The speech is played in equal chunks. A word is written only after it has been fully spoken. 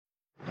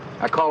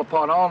I call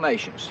upon all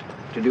nations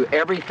to do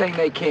everything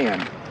they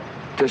can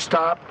to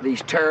stop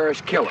these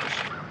terrorist killers.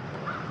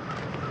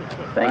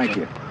 Thank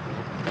you.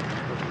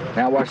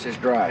 Now watch this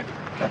drive.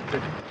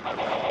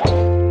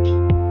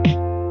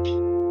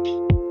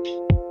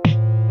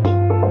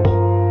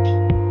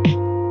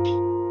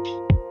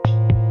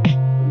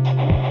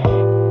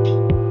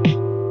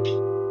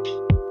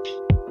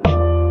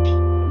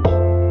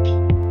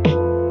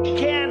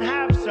 Can't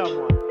have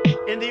someone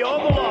in the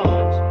Oval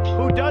Office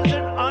who doesn't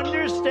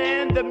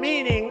understand the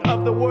meaning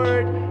of the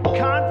word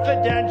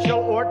confidential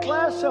or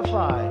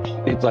classified.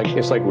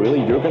 It's like really,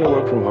 you're going to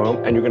work from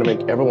home and you're going to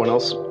make everyone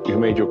else who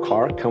made your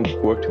car come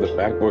work in the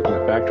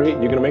factory.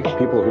 You're going to make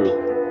people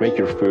who make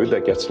your food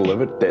that gets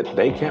delivered that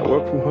they can't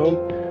work from home.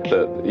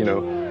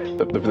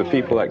 The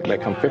people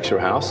that come fix your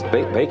house,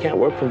 they can't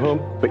work from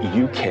home, but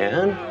you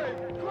can.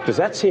 Does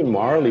that seem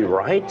morally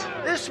right?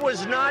 This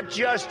was not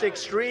just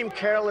extreme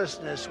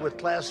carelessness with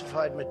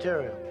classified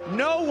material.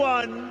 No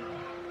one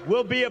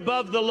will be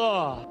above the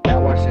law.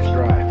 Now watch this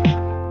drive.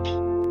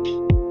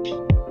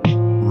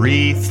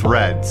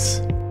 Threads.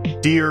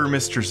 Dear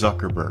Mr.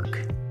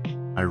 Zuckerberg,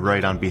 I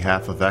write on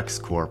behalf of X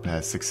Corp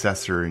as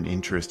successor in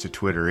interest to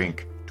Twitter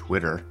Inc.,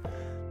 Twitter.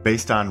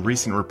 Based on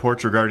recent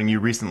reports regarding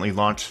your recently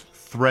launched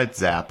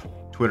Threads app,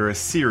 Twitter has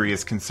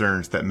serious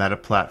concerns that Meta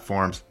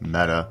Platforms,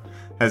 Meta,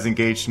 has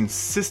engaged in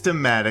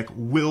systematic,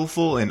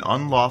 willful, and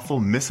unlawful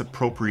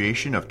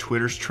misappropriation of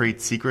Twitter's trade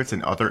secrets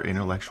and other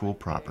intellectual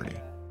property.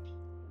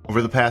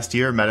 Over the past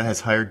year, Meta has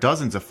hired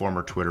dozens of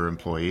former Twitter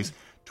employees.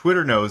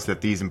 Twitter knows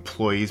that these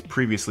employees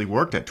previously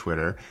worked at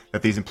Twitter,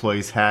 that these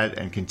employees had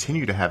and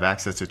continue to have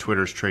access to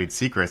Twitter's trade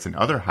secrets and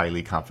other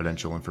highly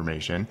confidential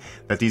information,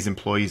 that these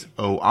employees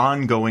owe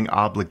ongoing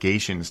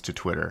obligations to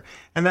Twitter,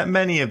 and that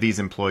many of these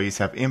employees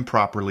have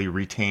improperly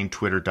retained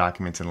Twitter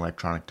documents and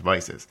electronic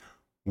devices.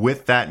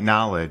 With that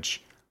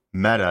knowledge,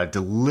 Meta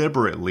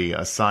deliberately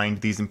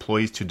assigned these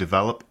employees to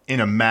develop,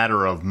 in a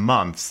matter of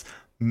months,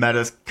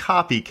 Meta's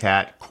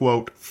copycat,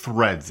 quote,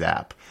 Threads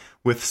app,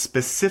 with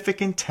specific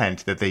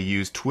intent that they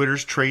use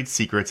Twitter's trade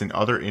secrets and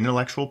other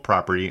intellectual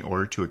property in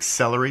order to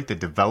accelerate the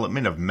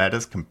development of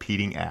Meta's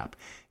competing app,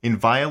 in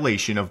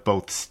violation of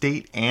both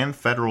state and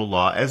federal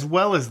law, as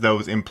well as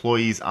those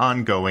employees'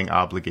 ongoing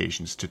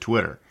obligations to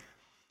Twitter.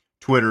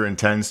 Twitter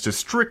intends to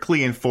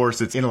strictly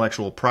enforce its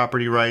intellectual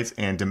property rights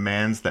and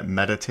demands that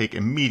Meta take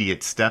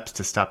immediate steps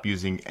to stop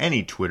using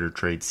any Twitter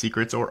trade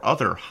secrets or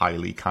other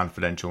highly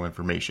confidential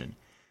information.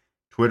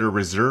 Twitter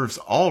reserves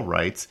all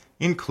rights,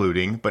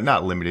 including, but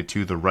not limited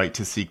to, the right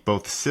to seek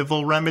both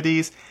civil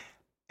remedies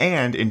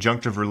and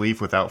injunctive relief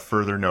without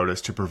further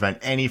notice to prevent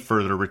any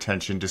further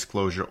retention,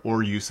 disclosure,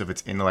 or use of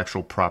its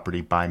intellectual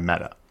property by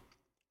Meta.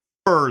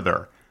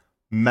 Further,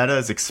 Meta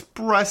is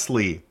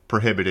expressly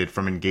prohibited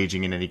from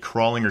engaging in any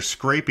crawling or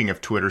scraping of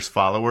Twitter's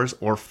followers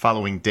or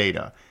following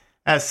data.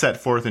 As set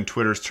forth in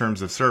Twitter's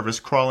terms of service,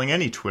 crawling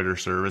any Twitter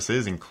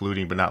services,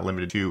 including but not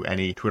limited to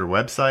any Twitter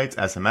websites,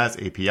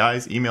 SMS,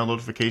 APIs, email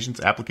notifications,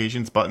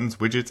 applications, buttons,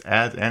 widgets,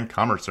 ads, and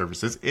commerce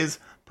services, is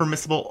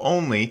permissible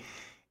only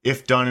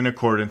if done in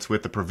accordance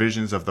with the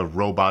provisions of the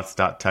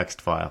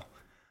robots.txt file,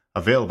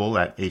 available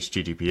at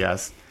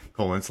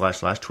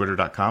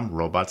https://twitter.com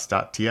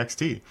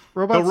robots.txt.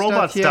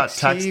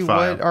 Robots.txt,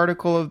 what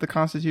article of the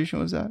Constitution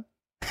was that?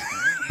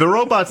 The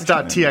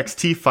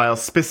robots.txt file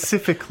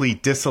specifically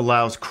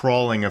disallows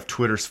crawling of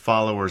Twitter's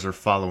followers or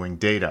following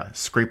data.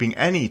 Scraping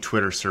any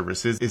Twitter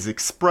services is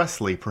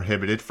expressly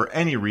prohibited for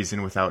any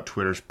reason without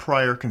Twitter's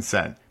prior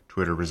consent.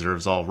 Twitter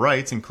reserves all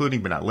rights, including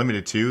but not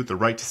limited to, the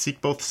right to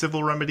seek both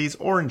civil remedies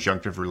or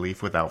injunctive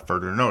relief without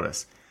further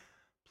notice.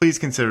 Please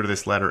consider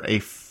this letter a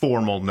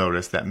formal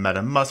notice that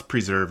Meta must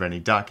preserve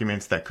any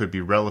documents that could be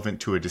relevant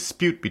to a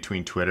dispute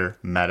between Twitter,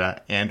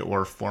 Meta, and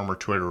or former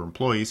Twitter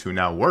employees who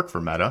now work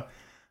for Meta.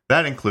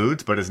 That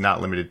includes, but is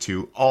not limited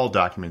to, all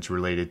documents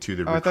related to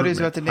the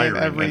recruitment,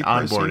 hiring, and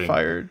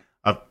onboarding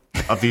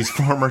of these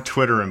former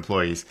Twitter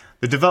employees,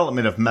 the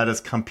development of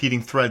Meta's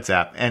competing Threads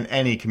app, and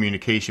any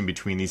communication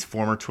between these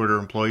former Twitter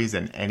employees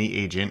and any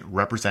agent,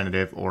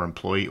 representative, or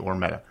employee or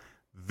Meta.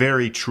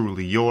 Very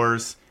truly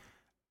yours,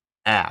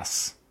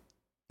 Ass.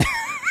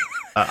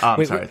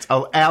 It's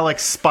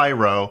Alex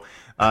Spiro,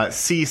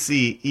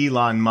 CC,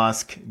 Elon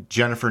Musk,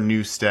 Jennifer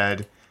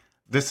Newstead.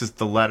 This is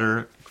the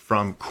letter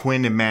from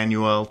Quinn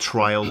Emanuel,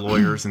 trial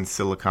lawyers in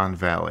Silicon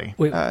Valley.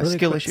 Wait, really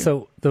skill quick, issue.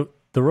 So the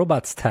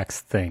robots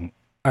text thing,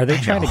 are they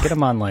trying to get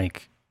them on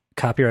like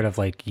copyright of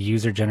like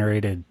user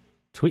generated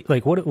tweet?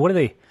 Like what are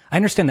they? I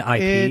understand the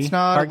IP it's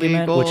not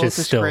argument, illegal which is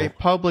to still scrape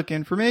public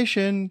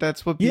information.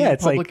 That's what being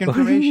public like,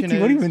 information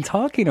is. What are you even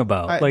talking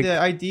about? Like the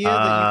idea that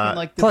you can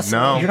like plus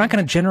you're not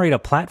going to generate a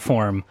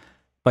platform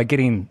by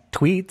getting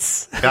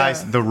tweets.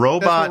 Guys, the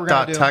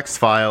robot.txt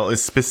file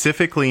is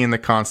specifically in the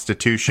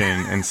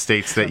Constitution and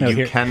states that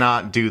you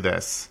cannot do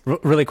this.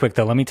 Really quick,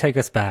 though, let me take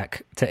us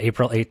back to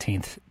April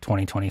 18th,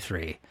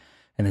 2023,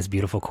 and this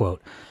beautiful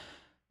quote.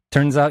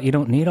 Turns out you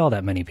don't need all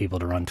that many people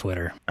to run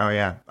Twitter. Oh,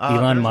 yeah.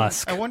 Elon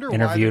Musk, I wonder why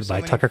interviewed there's so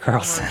by many Tucker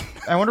Carlson.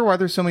 I wonder why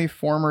there's so many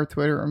former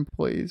Twitter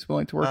employees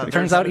willing to work at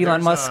Turns Twitter. out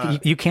Elon Musk,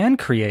 you can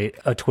create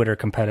a Twitter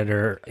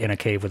competitor in a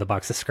cave with a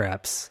box of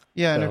scraps.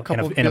 Yeah, and So, a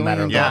couple in a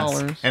matter billion of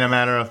dollars. Yes, in a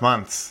matter of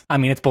months. I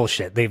mean, it's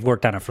bullshit. They've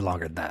worked on it for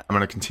longer than that. I'm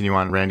going to continue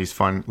on Randy's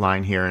fun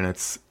line here, and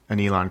it's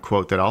an Elon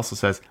quote that also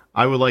says,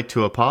 "I would like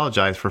to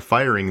apologize for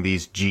firing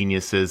these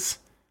geniuses.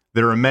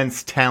 Their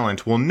immense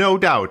talent will no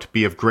doubt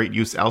be of great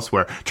use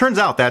elsewhere." Turns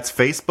out that's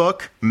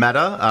Facebook,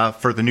 Meta,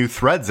 for the new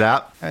Threads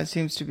app. That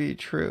seems to be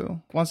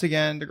true. Once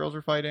again, the girls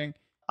are fighting.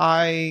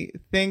 I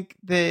think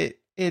that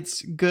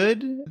it's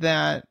good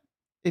that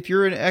if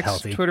you're an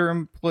ex-Twitter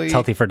employee... It's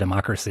healthy for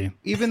democracy.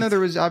 Even though there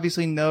was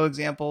obviously no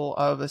example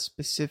of a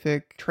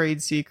specific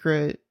trade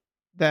secret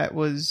that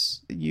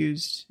was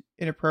used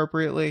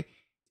inappropriately,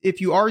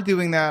 if you are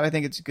doing that, I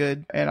think it's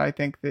good, and I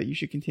think that you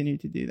should continue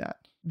to do that.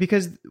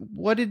 Because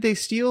what did they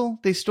steal?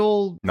 They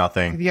stole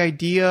Nothing. the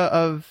idea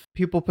of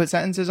people put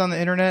sentences on the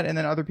internet and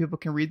then other people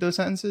can read those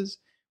sentences,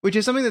 which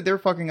is something that they're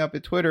fucking up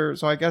at Twitter.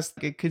 So I guess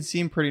it could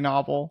seem pretty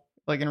novel,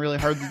 and really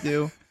hard to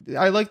do.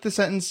 I like the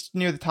sentence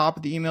near the top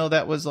of the email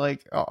that was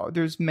like, "Oh,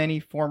 there's many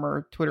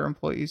former Twitter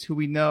employees who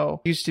we know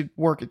used to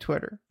work at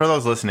Twitter." For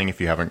those listening, if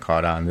you haven't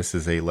caught on, this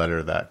is a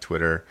letter that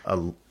Twitter,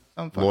 a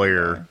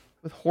lawyer...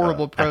 with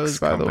horrible prose,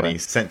 by the way,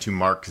 sent to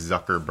Mark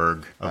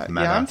Zuckerberg of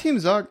Meta. Yeah, I'm Team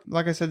Zuck.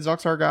 Like I said,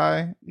 Zuck's our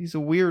guy. He's a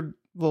weird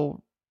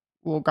little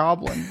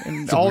goblin,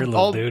 and It's a weird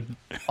little dude.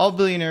 All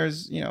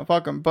billionaires,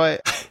 fuck them.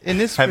 But in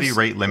this Heavy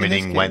rate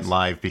limiting went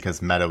live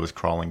because Meta was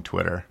crawling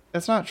Twitter.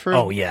 That's not true.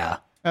 Oh yeah.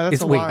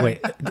 That's a lie.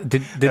 Wait.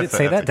 Did it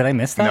say that? Did I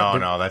miss that?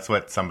 No, that's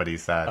what somebody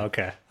said.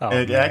 Okay.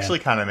 It actually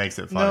kind of makes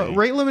it funny. No,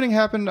 rate limiting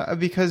happened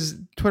because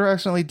Twitter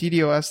accidentally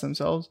DDoS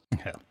themselves.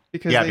 Okay.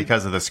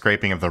 Because of the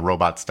scraping of the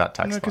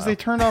robots.txt because file. they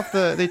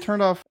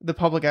turned off the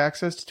public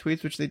access to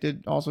tweets, which they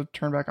did also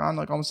turn back on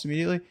almost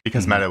immediately.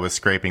 Because Meta was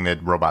scraping the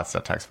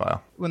robots.txt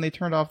file. When they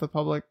turned off the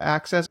public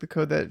access, the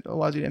code that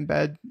allows you to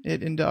embed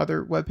it into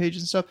other web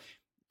pages and stuff,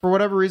 for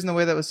whatever reason, the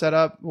way that was set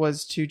up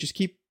was to just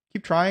keep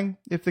trying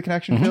if the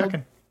connection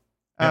failed.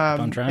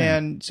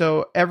 And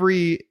so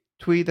every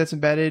tweet that's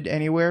embedded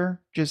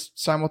anywhere just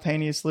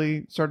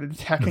simultaneously started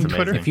attacking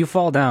Twitter. If you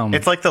fall down,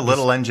 it's like the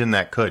little engine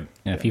that could.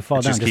 Yeah, if you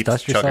fall down, just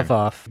dust yourself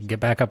off, get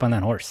back up on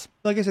that horse.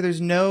 Like I said,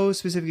 there's no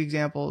specific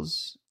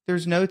examples.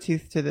 There's no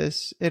teeth to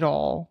this at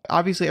all.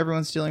 Obviously,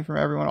 everyone's stealing from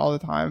everyone all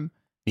the time.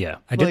 Yeah,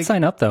 I did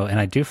sign up though, and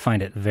I do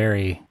find it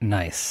very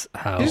nice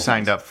how you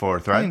signed up for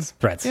Threads.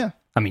 Threads. Yeah,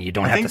 I mean you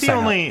don't have to sign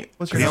up.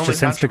 The only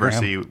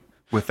controversy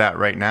with that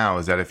right now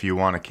is that if you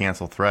want to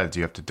cancel Threads,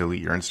 you have to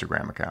delete your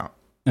Instagram account.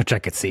 Which I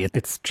could see.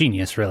 It's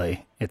genius,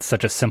 really. It's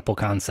such a simple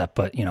concept,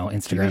 but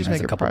Instagram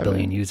has a couple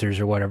billion users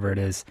or whatever it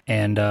is,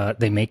 and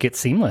they make it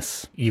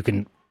seamless. You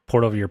can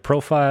port over your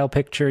profile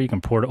picture, you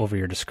can port over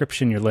your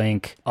description, your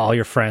link, all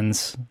your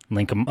friends,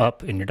 link them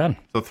up, and you're done.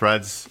 So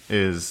Threads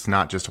is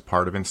not just a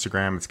part of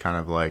Instagram; it's kind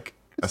of like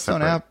a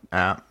separate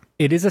app.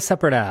 It is a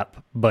separate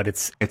app, but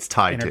it's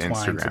tied to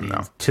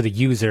Instagram to the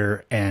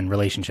user and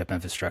relationship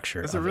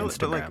infrastructure of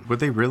Instagram. But would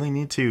they really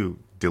need to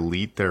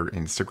delete their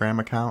Instagram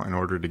account in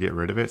order to get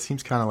rid of it? It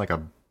seems kind of like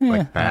a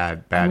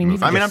bad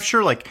move. I'm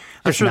sure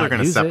they're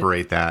going to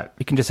separate that.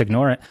 You can just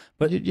ignore it,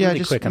 but really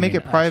just quick, make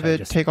it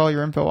private. Take all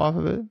your info off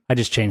of it. I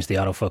just changed the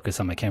autofocus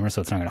on my camera,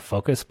 so it's not going to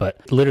focus.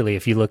 But literally,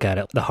 if you look at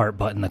it, the heart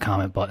button, the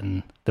comment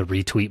button, the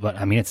retweet button.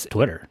 I mean, it's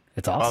Twitter.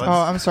 It's awesome.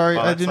 I'm sorry.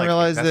 I didn't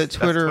realize that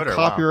Twitter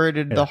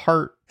copyrited the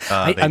heart.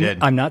 They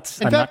did. I'm not.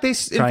 In fact,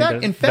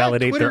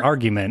 validate their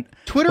argument.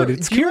 Twitter, but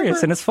it's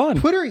curious and it's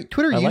fun. Twitter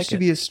used to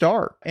be a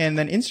star, and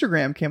then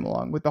Instagram came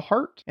along with the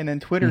heart, and then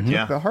Twitter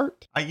took the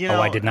heart. I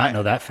did not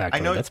know that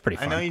fact. That's pretty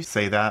fun. I know you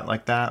say that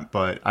like that,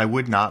 but I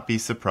would not be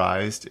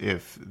surprised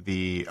if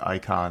the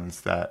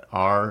icons that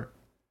are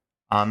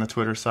on the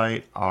Twitter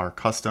site are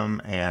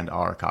custom and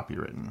are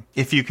copywritten.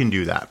 If you can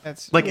do that,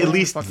 at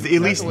least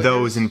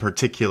those in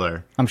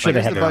particular. I'm sure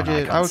they have the their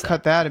budget. own I would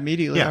cut that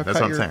immediately. Yeah, that's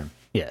what I'm saying.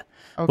 Yeah.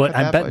 But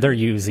I bet they're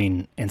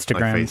using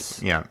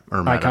Instagram's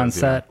or icon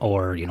set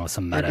or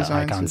some Meta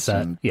icon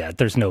set. Yeah,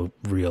 there's no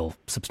real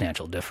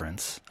substantial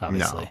difference,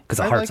 obviously, because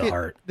a heart's a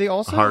heart. They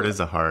also a heart is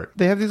a heart.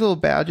 They have these little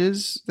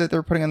badges that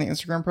they're putting on the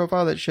Instagram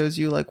profile that shows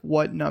you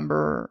what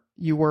number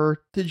you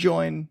were to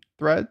join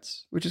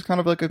Threads, which is kind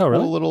of like a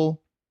cool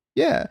little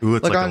Ooh,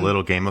 it's like a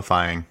little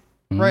gamifying.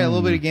 Right, a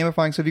little bit of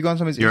gamifying. So if you go on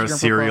somebody's You're Instagram a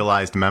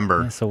serialized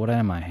member. Yeah, so what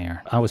am I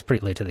here? I was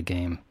pretty late to the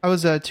game. I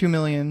was 2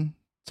 million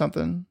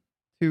something.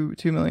 2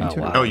 million.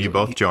 Wow. Oh, you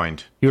both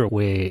joined. You were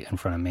way in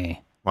front of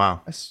me.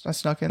 Wow. I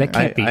snuck in that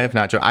there. Can't be. I have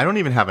not joined. I don't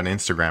even have an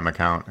Instagram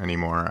account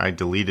anymore. I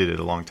deleted it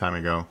a long time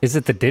ago. Is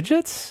it the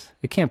digits?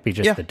 It can't be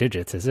just the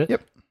digits, is it?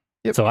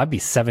 Yep. So I'd be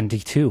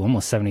 72,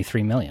 almost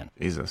 73 million.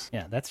 Jesus.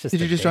 Yeah, that's just.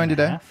 Did you just join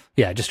today?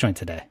 Yeah, I just joined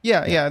today.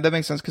 Yeah, that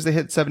makes sense because they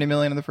hit 70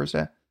 million in the first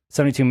day.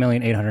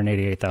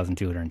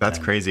 72,888,210. That's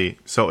crazy.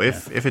 So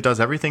if it does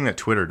everything that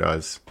Twitter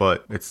does,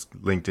 but it's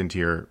linked into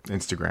your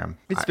Instagram,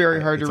 it's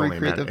very hard to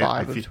recreate the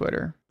vibe of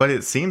Twitter. But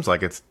it seems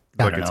like it's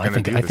going to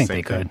do the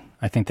same thing.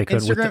 I think they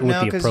could with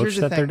the approach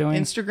that they're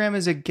doing. Instagram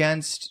is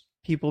against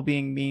people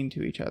being mean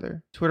to each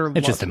other. Twitter.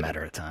 It's just a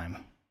matter of time.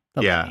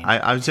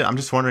 I'm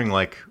just wondering,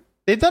 like,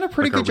 they've done a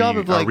pretty good job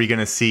of like. Are we going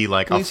to see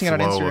like a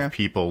flow of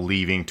people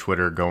leaving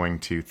Twitter going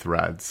to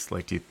Threads?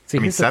 Like, do you? I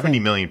mean, 70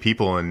 million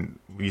people, and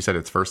you said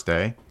it's first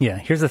day. Yeah,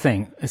 here's the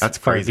thing. That's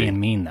crazy. Being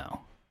mean though,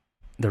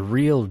 the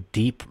real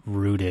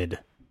deep-rooted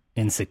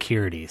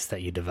insecurities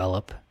that you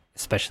develop,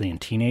 especially in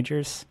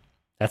teenagers,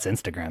 that's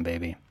Instagram,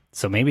 baby.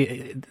 So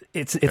maybe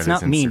it's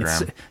not mean.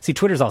 See,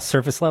 Twitter's all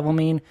surface level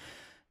mean.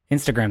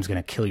 Instagram's going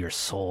to kill your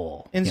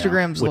soul.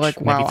 Instagram's like,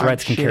 wow, maybe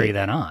Threads can carry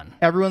that on.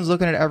 Everyone's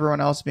looking at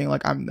everyone else being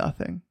like, I'm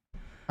nothing.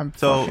 I'm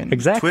fucking...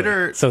 Exactly.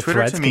 Twitter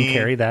Threads to can me...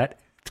 carry that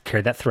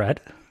thread.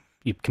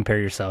 You compare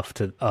yourself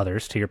to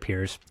others, to your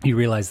peers. You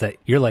realize that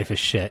your life is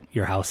shit.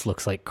 Your house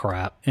looks like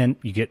crap, and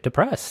you get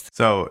depressed.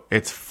 So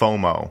it's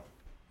FOMO.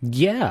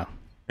 Yeah.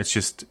 It's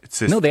just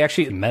no. They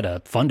actually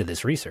Meta funded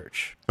this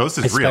research. So this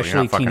is real. You're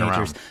not fucking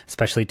teenagers, around.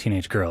 Especially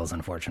teenage girls.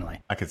 Unfortunately,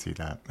 I could see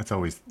that. It's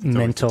always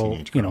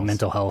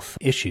mental health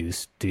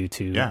issues due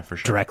to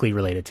directly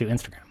related to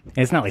Instagram. And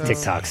it's not like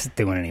TikTok's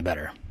doing any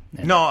better.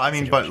 No, I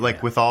mean, but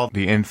like with all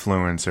the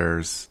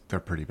influencers, they're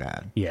pretty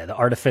bad. Yeah, the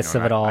artifice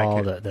of it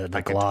all,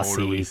 the glossy,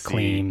 totally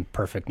clean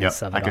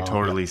perfectness of it all. I could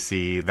totally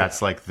see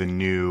that's like the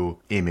new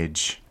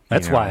image.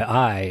 That's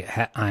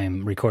why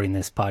I'm recording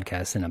this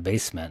podcast in a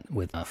basement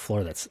with a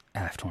floor that's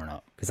half torn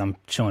up, because I'm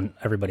showing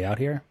everybody out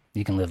here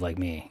you can live like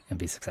me and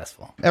be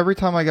successful. Every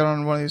time I get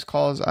on one of these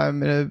calls,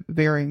 I'm in a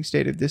varying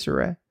state of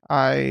disarray.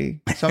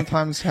 I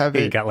sometimes have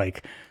it got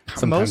like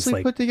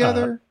mostly put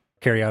together.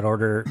 Carry out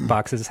order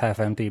boxes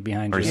half empty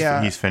behind you.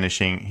 He's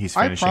finishing.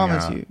 I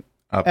promise you,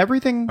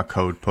 everything a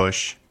code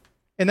push,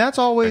 and that's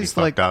always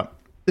like up.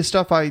 The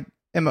stuff I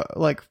am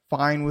like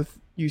fine with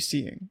you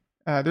seeing.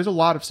 There's a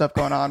lot of stuff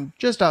going on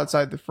just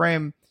outside the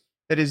frame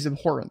that is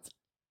abhorrent,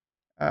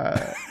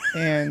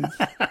 and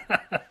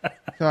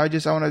so I want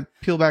to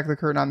peel back the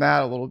curtain on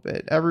that a little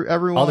bit.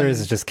 Everyone, all there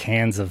is just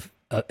cans of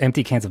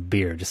empty cans of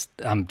beer.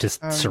 I'm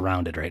just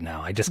surrounded right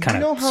now. I just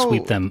kind of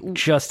sweep them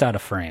just out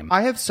of frame.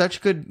 I have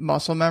such good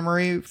muscle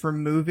memory for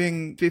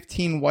moving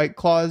 15 White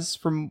Claws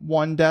from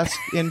one desk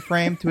in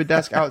frame to a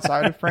desk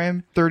outside of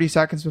frame 30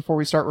 seconds before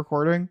we start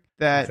recording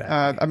that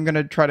I'm going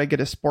to try to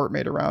get a sport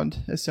made around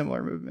a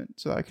similar movement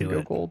so I can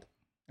go gold.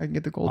 I can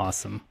get the gold.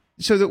 Awesome.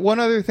 So the one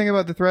other thing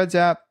about the Threads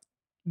app,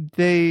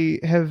 they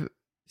have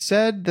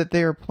said that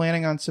they are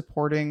planning on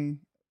supporting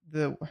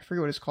I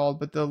forget what it's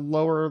called, but the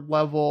lower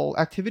level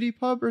activity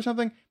pub or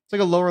something. It's like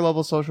a lower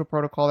level social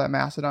protocol that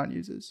Mastodon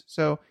uses.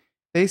 So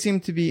they seem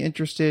to be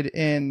interested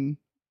in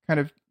kind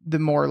of the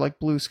more like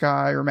Blue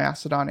Sky or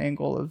Mastodon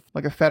angle of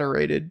like a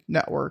federated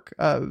network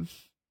of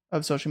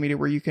social media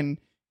where you can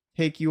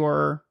take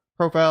your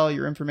profile,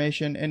 your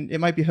information, and it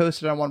might be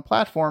hosted on one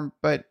platform,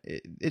 but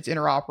it's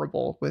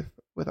interoperable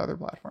with other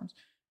platforms.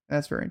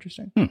 That's very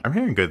interesting. I'm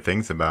hearing good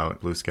things about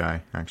Blue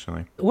Sky,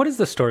 actually. What is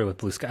the story with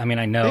Blue Sky? I mean,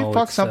 I know they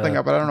fucked something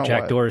up, but I don't know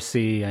Jack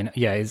Dorsey. I know,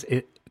 is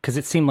it because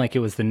it seemed like it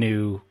was the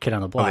new kid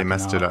on the block? Oh, they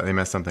messed it up. They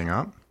messed something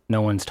up.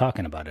 No one's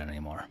talking about it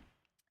anymore.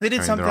 They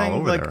did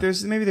something like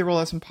maybe they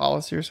rolled out some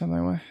policy or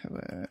something.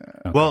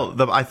 Okay. Well,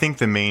 I think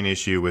the main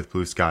issue with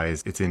Blue Sky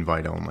is it's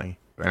invite only.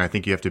 And I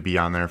think you have to be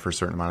on there for a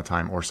certain amount of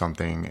time or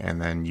something,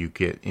 and then you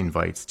get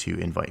invites to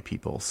invite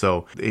people.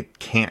 So it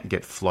can't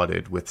get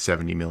flooded with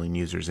 70 million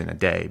users in a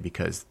day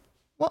because...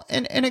 Well,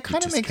 and it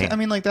kind of makes sense. I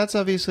mean, like, that's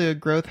obviously a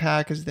growth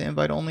hack is the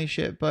invite only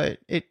shit, but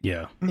it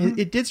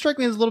did strike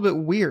me as a little bit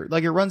weird.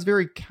 Like, it runs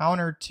very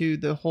counter to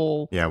the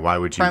whole why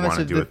would you want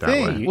to do it that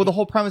way? Well, the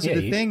whole premise of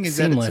the thing is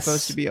that it's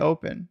supposed to be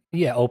open.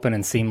 Yeah, open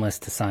and seamless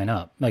to sign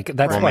up. Like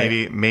that's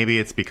why maybe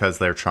it's because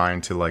they're trying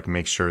to like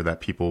make sure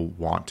that people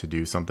want to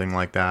do something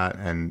like that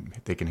and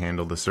they can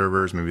handle the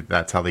servers. Maybe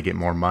that's how they get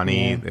more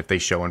money if they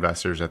show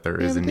investors that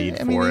there is a need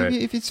for it.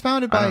 If it's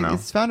founded by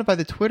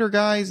the Twitter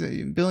guys,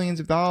 billions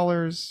of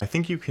dollars. I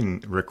think you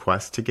can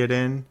request to get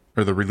in,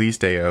 or the release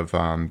day of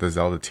the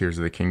Zelda Tears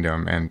of the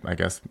Kingdom, and I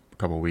guess a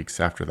couple of weeks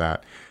after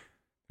that,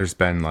 there's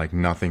been like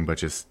nothing but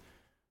just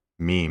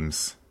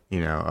memes,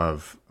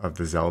 of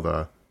the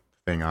Zelda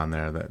thing on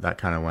there that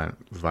kind of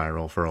went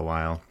viral for a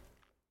while.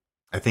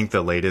 I think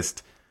the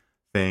latest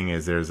thing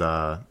is there's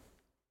a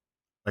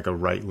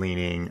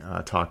right-leaning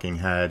talking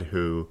head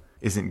who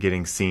isn't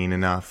getting seen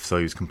enough, so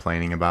he was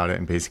complaining about it,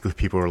 and basically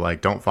people were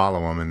like, don't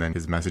follow him, and then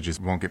his messages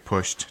won't get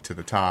pushed to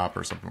the top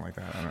or something like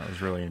that. I don't know, it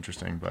was really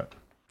interesting, but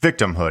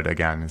victimhood,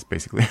 again, is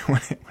basically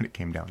what it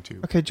came down to.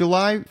 Okay,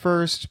 July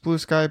 1st, Blue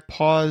Sky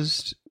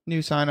paused new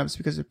signups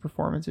because of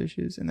performance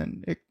issues, and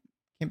then it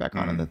came back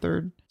on the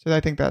 3rd. So I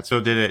think that's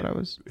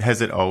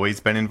has it always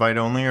been invite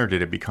only, or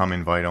did it become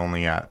invite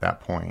only at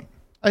that point?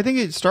 I think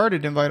it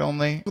started invite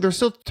only. They're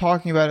still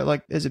talking about it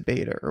like as a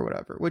beta or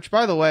whatever, which,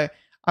 by the way,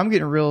 I'm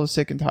getting real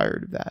sick and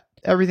tired of that.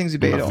 Everything's a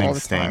beta all the time.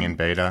 Staying in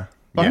beta.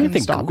 I don't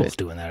think Google's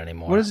doing that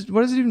anymore. What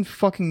does it even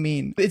fucking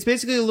mean? It's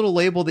basically a little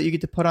label that you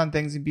get to put on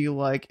things and be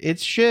like,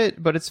 it's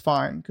shit, but it's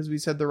fine because we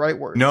said the right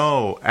word.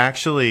 No,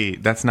 actually,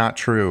 that's not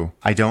true.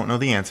 I don't know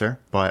the answer,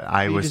 but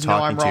I was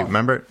talking to...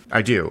 Remember,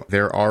 I do.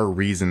 There are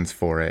reasons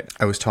for it.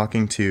 I was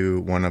talking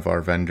to one of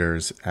our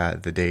vendors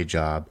at the day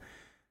job,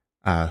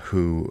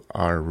 who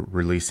are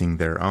releasing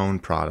their own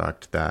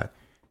product that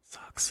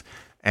sucks.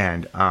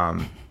 And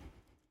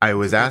I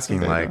was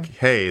asking, like,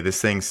 hey,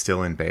 this thing's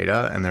still in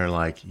beta? And they're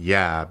like,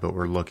 yeah, but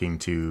we're looking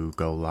to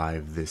go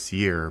live this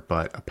year.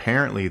 But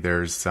apparently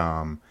there's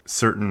some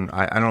certain,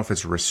 I don't know if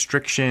it's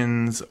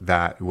restrictions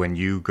that when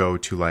you go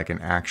to like an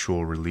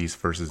actual release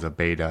versus a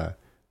beta,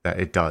 that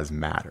it does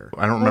matter.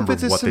 I don't remember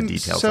what the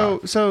details are.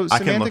 So I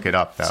can look it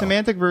up, though.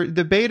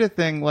 The beta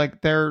thing,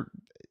 like,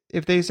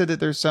 if they said that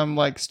there's some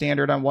like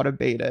standard on what a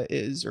beta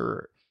is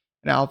or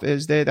an alpha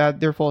is,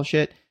 they're full of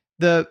shit.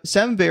 The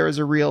semver is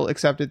a real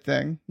accepted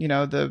thing,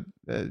 the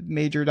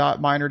major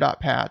dot minor dot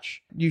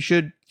patch. You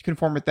should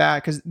conform with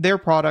that because their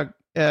product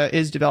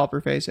is developer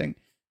facing.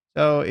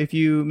 So if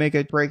you make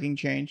a breaking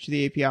change to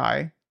the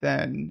API,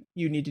 then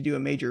you need to do a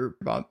major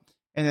bump.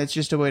 And it's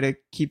just a way to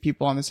keep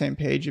people on the same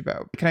page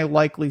about, can I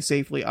likely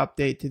safely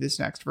update to this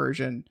next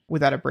version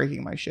without it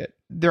breaking my shit?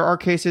 There are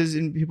cases,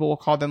 and people will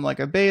call them like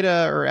a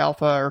beta or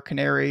alpha or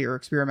canary or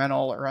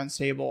experimental or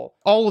unstable.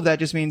 All of that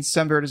just means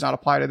semver does not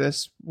apply to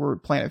this. We're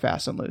playing it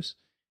fast and loose.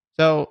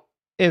 So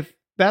if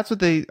that's what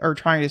they are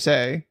trying to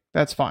say,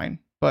 that's fine.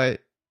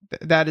 But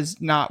that is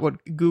not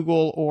what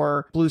Google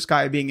or Blue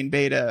Sky being in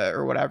beta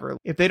or whatever.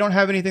 If they don't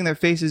have anything that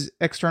faces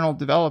external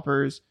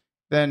developers,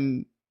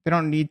 then they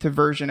don't need to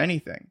version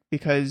anything,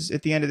 because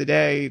at the end of the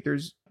day,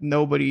 there's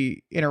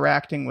nobody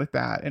interacting with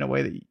that in a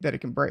way that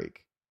it can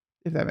break,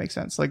 if that makes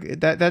sense. Like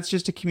that's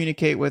just to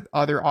communicate with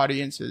other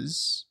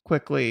audiences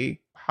quickly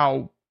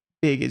how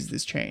big is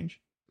this change.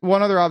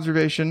 One other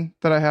observation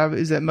that I have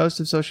is that most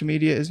of social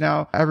media is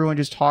now everyone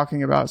just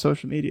talking about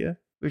social media,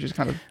 which is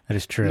kind of that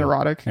is true.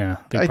 Neurotic. Yeah,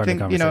 I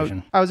think,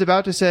 I was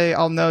about to say,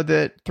 I'll know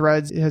that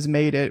Threads has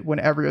made it when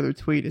every other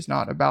tweet is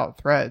not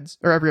about Threads,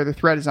 or every other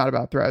thread is not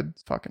about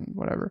Threads. Fucking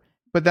whatever.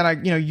 But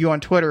then you on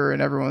Twitter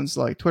and everyone's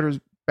like, Twitter's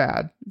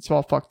bad. It's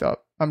all fucked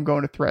up. I'm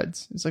going to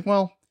Threads. It's like,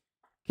 well,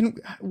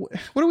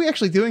 what are we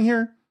actually doing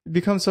here? It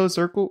becomes so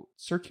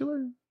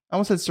circular? I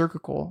almost said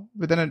circle,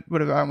 but then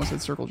I almost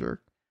said circle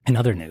jerk. In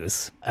other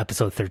news,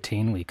 episode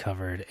 13, we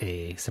covered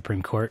a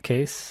Supreme Court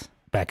case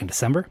back in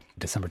December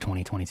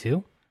 2022.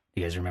 Do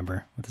you guys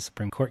remember what the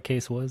Supreme Court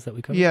case was that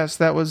we covered? Yes,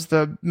 that was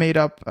the made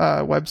up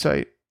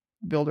website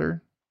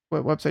builder,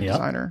 website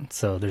designer.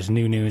 So there's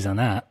new news on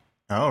that.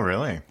 Oh,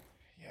 really?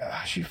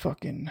 Yeah, she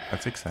fucking...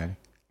 That's exciting.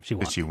 She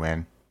won. Did she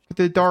win? But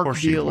the dark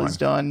deal is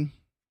done.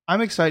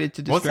 I'm excited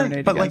to discriminate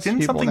against people. But like,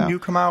 didn't something new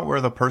come out where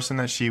the person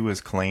that she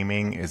was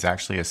claiming is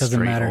actually a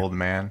straight old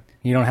man?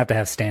 You don't have to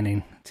have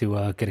standing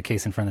to get a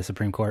case in front of the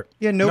Supreme Court.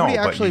 Yeah, nobody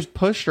actually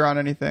pushed her on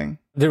anything.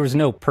 There was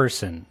no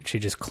person. She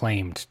just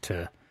claimed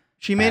to...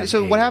 She made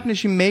so what happened is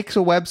she makes a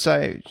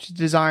website. She's a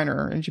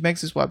designer, and she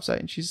makes this website,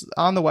 and she's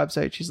on the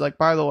website. She's like,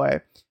 by the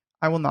way,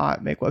 I will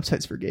not make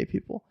websites for gay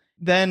people.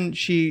 Then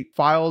she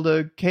filed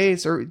a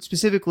case, or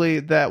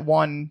specifically that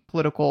one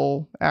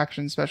political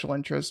action special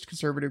interest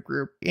conservative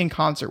group in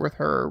concert with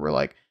her were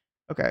like,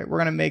 okay, we're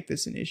going to make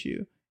this an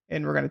issue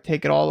and we're going to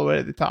take it all the way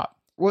to the top.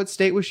 What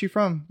state was she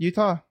from?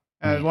 Utah?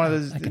 One of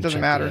those, it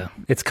doesn't matter.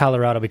 It's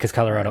Colorado, because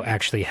Colorado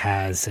actually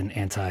has an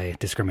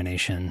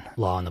anti-discrimination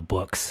law in the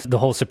books. The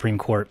whole Supreme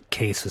Court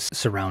case was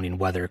surrounding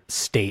whether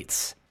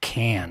states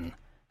can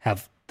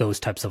have those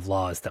types of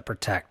laws that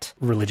protect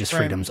religious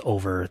freedoms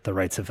over the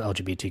rights of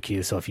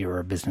LGBTQ. So if you're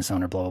a business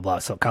owner, blah, blah, blah.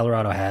 So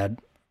Colorado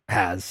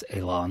has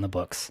a law in the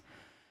books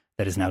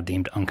that is now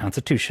deemed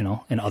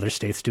unconstitutional, and other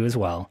states do as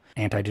well.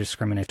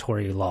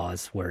 Anti-discriminatory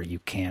laws where you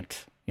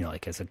can't,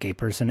 like as a gay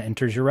person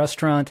enters your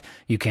restaurant,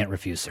 you can't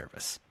refuse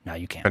service. Now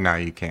you can. But now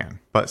you can.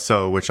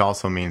 Which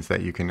also means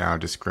that you can now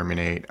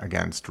discriminate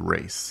against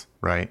race,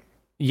 right?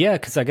 Yeah,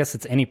 because I guess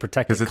it's any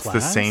protected class. Because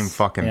it's the same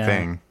fucking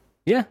thing.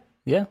 Yeah.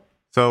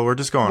 So we're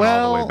just going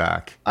all the way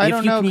back. I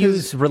don't know. If you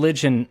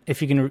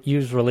can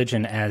use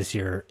religion as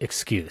your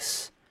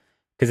excuse,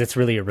 because it's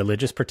really a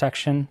religious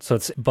protection. So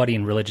it's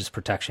buddying religious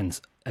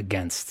protections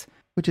against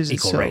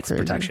equal rights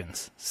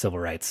protections, civil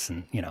rights,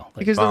 and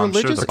because I'm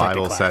sure the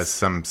Bible says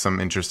some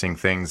interesting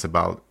things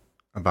about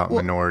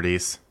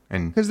minorities.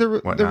 Because the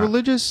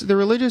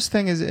religious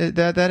thing is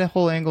that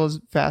whole angle is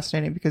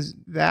fascinating, because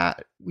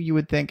that you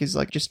would think is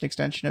like just an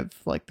extension of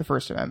like the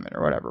First Amendment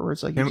or whatever, where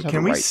it's like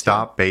can we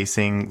stop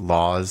basing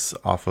laws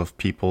off of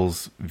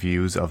people's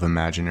views of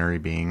imaginary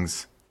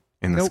beings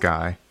in the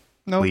sky?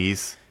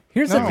 Please.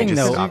 Here's the thing,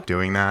 though. Stop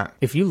doing that.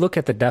 If you look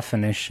at the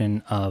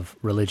definition of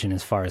religion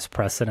as far as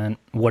precedent,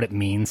 what it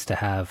means to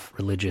have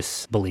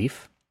religious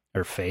belief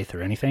or faith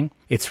or anything,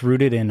 it's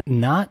rooted in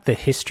not the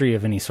history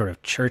of any sort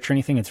of church or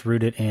anything. It's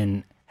rooted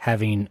in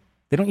having,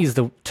 they don't use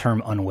the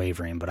term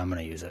unwavering, but I'm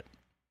going to use it.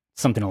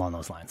 Something along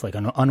those lines, like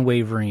an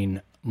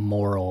unwavering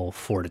moral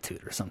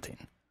fortitude or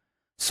something.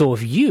 So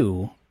if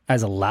you,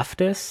 as a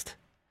leftist,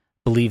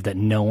 believe that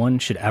no one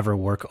should ever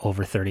work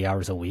over 30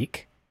 hours a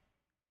week,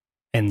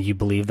 and you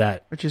believe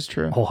that, which is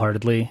true,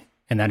 wholeheartedly,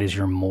 and that is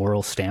your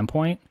moral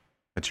standpoint,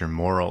 that's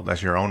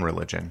your own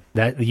religion.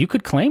 That you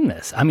could claim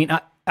this. I mean,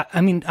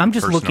 I'm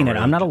just looking at it.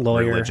 I'm not a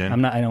lawyer.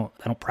 Religion. I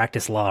don't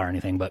practice law or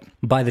anything, but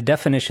by the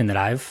definition that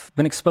I've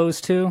been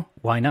exposed to,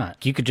 why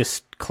not? You could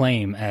just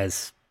claim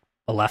as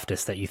a a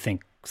leftist that you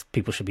think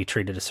people should be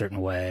treated a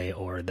certain way,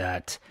 or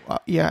that so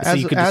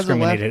you could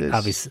discriminate.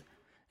 Obviously,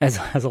 as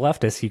a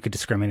leftist, you could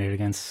discriminate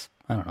against,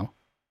 I don't know.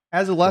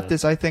 As a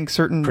leftist, I think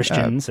certain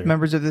Christians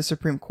members of the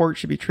Supreme Court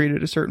should be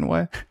treated a certain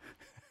way.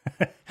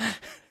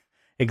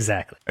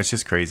 Exactly. It's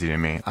just crazy to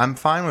me. I'm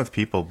fine with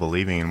people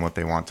believing in what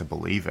they want to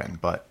believe in,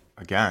 but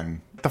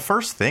again, the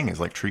first thing is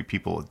like treat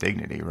people with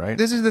dignity, right?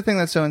 This is the thing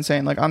that's so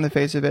insane. Like on the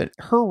face of it,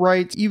 her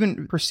rights,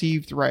 even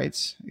perceived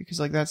rights,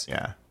 because like that's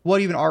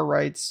what even our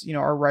rights,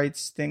 our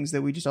rights, things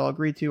that we just all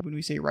agree to. When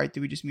we say right,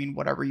 do we just mean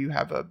whatever you're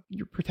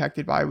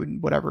protected by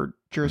whatever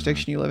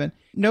jurisdiction you live in?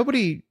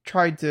 Nobody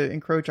tried to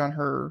encroach on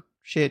her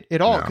shit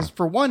at all. Because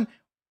for one,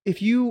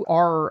 if you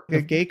are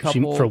a gay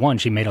couple,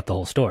 she made up the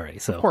whole story.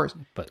 So of course,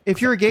 but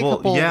if you're a gay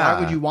couple, why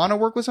would you want to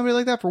work with somebody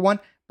like that? For one.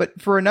 But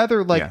for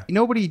another,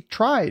 nobody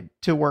tried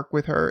to work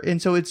with her.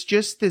 And so it's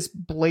just this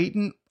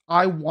blatant,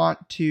 I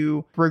want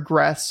to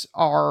regress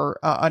our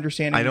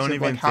understanding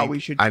of how we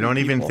should treat I don't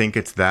even people. think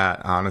it's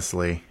that,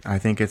 honestly. I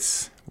think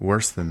it's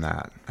worse than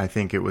that. I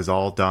think it was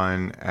all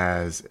done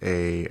as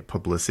a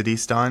publicity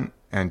stunt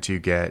and to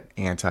get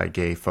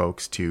anti-gay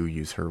folks to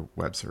use her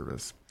web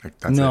service.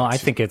 I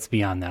think it's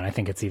beyond that. I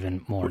think it's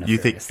even more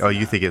nefarious.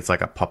 You think it's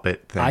like a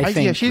puppet thing? I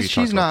think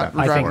she's not.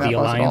 I think the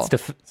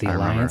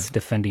Alliance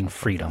Defending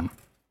Freedom,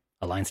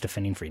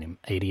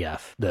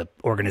 ADF, the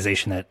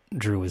organization that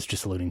Drew was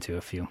just alluding to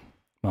a few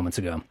moments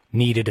ago,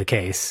 needed a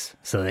case.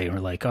 So they were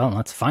like, oh,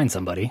 let's find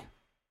somebody.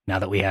 Now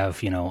that we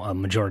have, a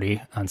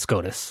majority on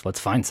SCOTUS,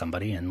 let's find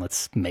somebody and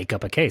let's make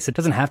up a case. It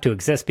doesn't have to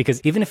exist, because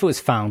even if it was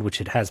found,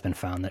 which it has been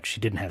found, that she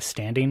didn't have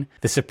standing,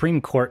 the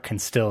Supreme Court can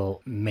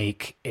still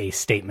make a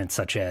statement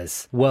such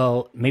as,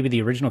 well, maybe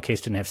the original case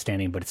didn't have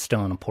standing, but it's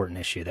still an important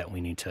issue that we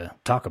need to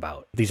talk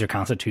about. These are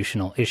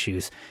constitutional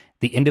issues.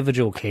 The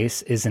individual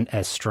case isn't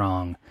as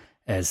strong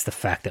as the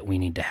fact that we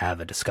need to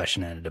have a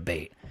discussion and a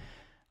debate.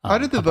 How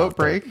did the vote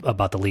break?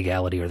 About the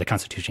legality, or the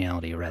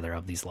constitutionality, rather,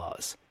 of these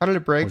laws. How did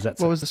it break? What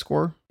was the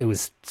score? It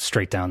was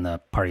straight down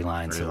the party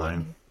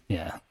line.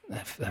 Yeah,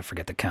 I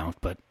forget the count,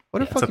 but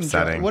what a fucking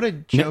joke. What a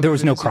joke. There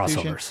was no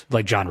crossovers.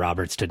 Like John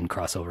Roberts didn't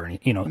cross over any,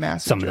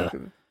 some of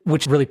the,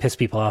 which really pissed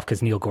people off,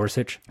 because Neil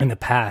Gorsuch in the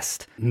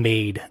past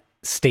made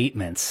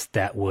statements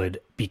that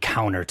would be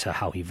counter to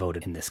how he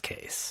voted in this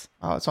case.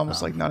 Oh, it's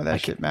almost like none of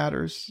that shit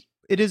matters.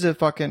 It is a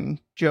fucking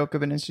joke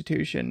of an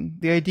institution.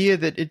 The idea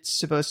that it's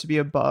supposed to be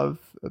above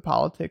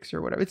politics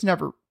or whatever, it's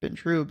never been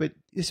true, but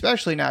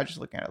especially now just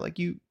looking at it, like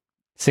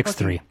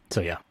 6-3.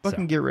 So yeah.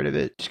 Fucking get rid of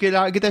it. Just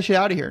get that shit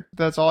out of here.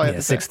 That's all I have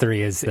to say. 6-3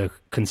 is the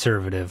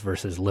conservative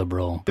versus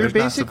liberal. They're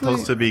basically not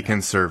supposed to be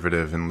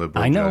conservative and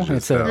liberal. I know.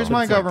 Judges, here's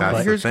my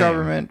government. Here's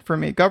government for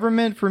me.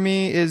 Government for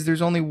me is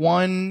there's only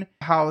one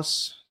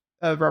House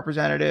of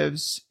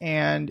Representatives,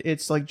 and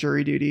it's like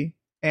jury duty.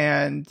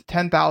 And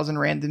 10,000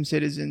 random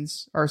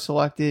citizens are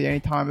selected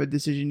anytime a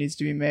decision needs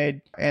to be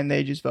made, and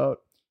they just vote.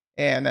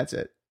 And that's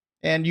it.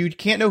 And you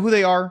can't know who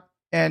they are,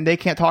 and they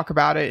can't talk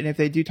about it. And if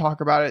they do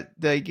talk about it,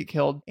 they get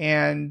killed.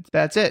 And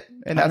that's it.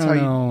 And that's how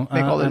you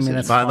make all the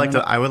decisions.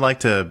 I would like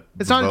to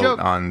vote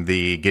on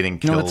the getting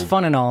killed. No, it's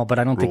fun and all, but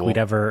I don't think we'd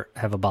ever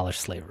have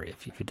abolished slavery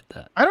if you did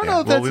that. I don't know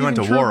if that's we went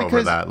to war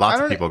over that.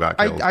 Lots of people got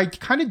killed. I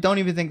kind of don't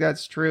even think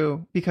that's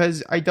true,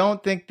 because I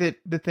don't think that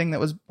the thing that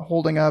was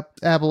holding up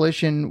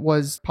abolition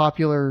was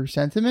popular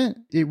sentiment.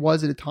 It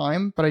was at a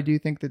time, but I do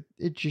think that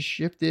it just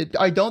shifted.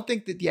 I don't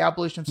think that the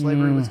abolition of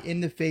slavery was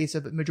in the face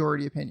of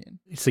majority opinion.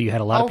 So you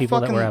had a lot of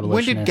people that were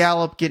abolitionists. When did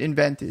Gallup get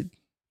invented?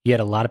 You had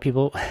a lot of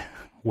people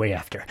way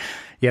after.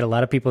 You had a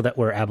lot of people that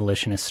were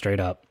abolitionists straight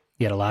up.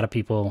 You had a lot of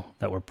people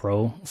that were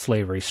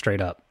pro-slavery straight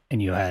up.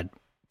 And you had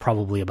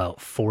probably about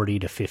 40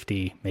 to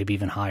 50, maybe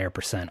even higher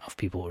 % of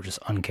people who were just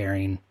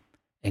uncaring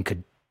and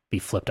could be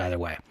flipped either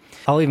way.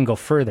 I'll even go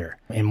further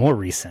and more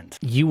recent.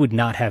 You would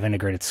not have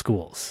integrated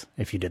schools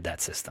if you did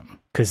that system,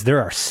 because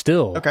there are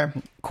still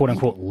quote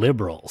unquote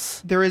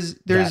liberals. There's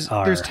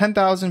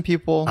 10,000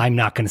 people. I'm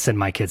not going to send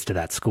my kids to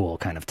that school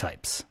kind of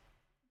types.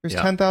 There's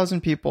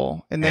 10,000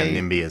 people, and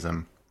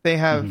NIMBYism. They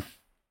have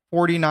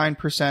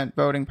 49%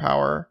 voting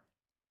power,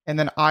 and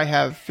then I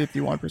have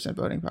 51%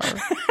 voting power.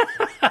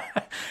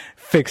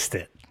 Fixed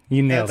it.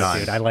 You nailed it,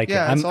 dude. I like it.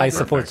 I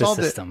support this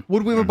system.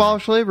 Would we have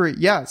abolished slavery?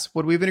 Yes.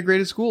 Would we have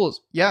integrated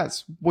schools?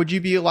 Yes. Would you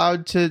be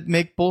allowed to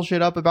make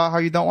bullshit up about how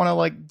you don't want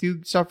to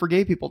do stuff for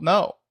gay people?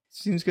 No.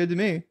 Seems good to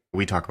me.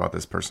 We talk about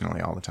this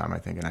personally all the time, I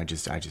think, and I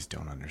just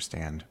don't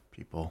understand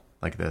people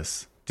like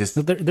this.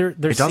 Just they're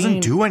it doesn't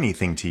do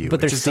anything to you.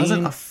 But it just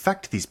doesn't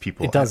affect these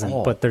people. It doesn't. At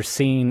all. But they're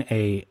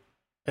seeing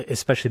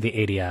especially the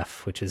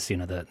ADF, which is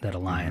that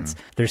alliance.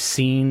 They're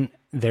seeing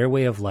their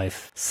way of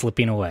life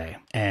slipping away,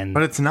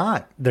 but it's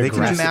not. They can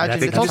just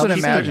imagine. It's also an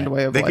imagined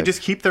way of life. They could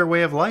just keep their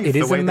way of life. It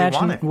is an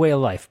imagined way of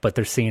life, but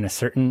they're seeing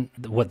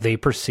what they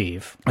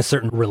perceive a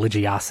certain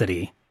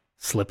religiosity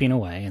slipping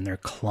away, and they're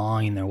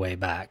clawing their way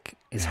back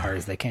as hard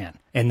as they can.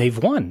 And they've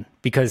won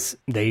because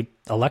they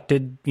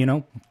elected,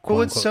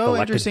 what's so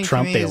interesting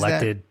Trump. To me they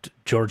elected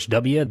George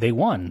W. They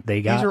won.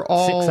 They got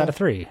 6 out of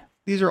 3.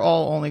 These are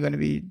all only going to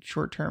be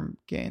short-term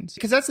gains.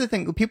 Because that's the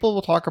thing. People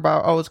will talk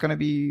about, it's going to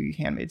be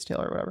Handmaid's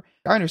Tale or whatever.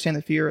 I understand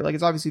the fear. Like,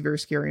 it's obviously very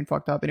scary and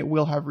fucked up, and it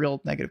will have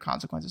real negative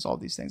consequences, all of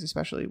these things,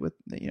 especially with,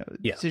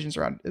 decisions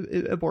around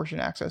abortion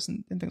access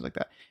and things like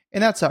that.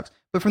 And that sucks.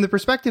 But from the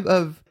perspective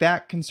of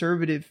that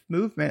conservative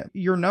movement,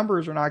 your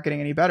numbers are not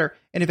getting any better.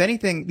 And if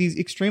anything, these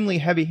extremely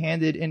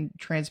heavy-handed and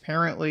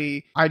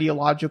transparently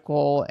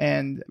ideological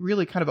and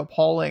really kind of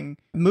appalling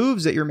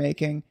moves that you're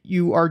making,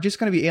 you are just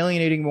going to be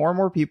alienating more and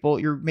more people.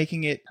 You're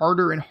making it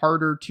harder and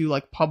harder to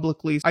like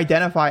publicly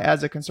identify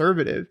as a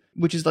conservative,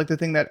 which is like the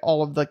thing that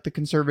all of like the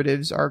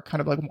conservatives are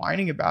kind of like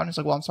whining about. And it's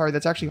like, well, I'm sorry,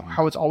 that's actually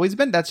how it's always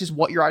been. That's just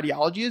what your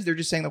ideology is. They're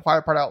just saying the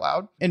quiet part out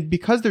loud. And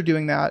because they're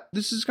doing that,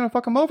 this is going to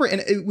fuck them over.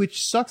 And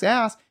which sucks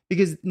ass,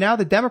 because now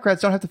the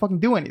Democrats don't have to fucking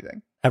do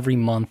anything. Every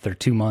month or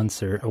 2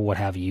 months or what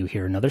have you,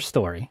 hear another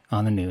story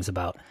on the news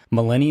about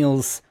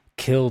millennials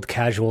killed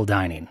casual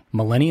dining.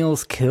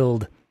 Millennials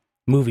killed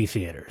movie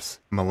theaters.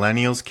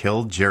 Millennials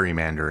killed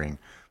gerrymandering.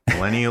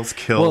 Millennials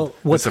killed well,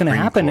 what's going to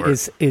happen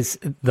is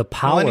the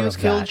power millennials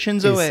of killed that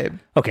Shinzo is, Abe.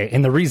 Okay,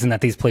 and the reason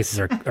that these places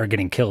are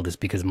getting killed is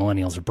because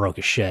millennials are broke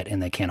as shit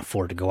and they can't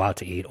afford to go out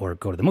to eat or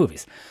go to the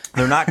movies.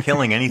 They're not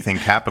killing anything.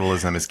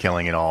 Capitalism is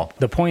killing it all.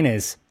 The point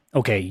is,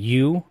 okay,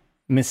 you,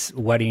 Miss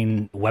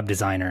Wedding web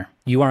designer,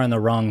 you are on the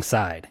wrong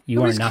side.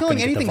 You are not going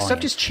to get the volume. Stuff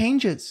just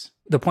changes.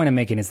 The point I'm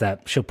making is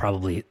that she'll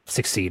probably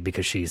succeed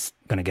because she's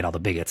going to get all the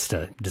bigots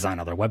to design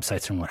all their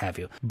websites and what have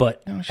you.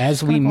 But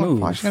as we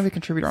move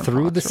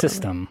through the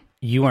system,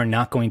 you are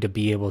not going to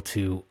be able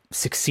to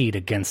succeed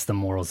against the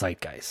moral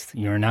zeitgeist.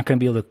 You're not going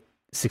to be able to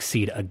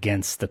succeed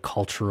against the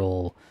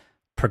cultural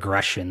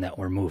progression that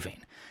we're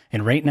moving.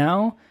 And right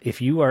now, if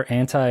you are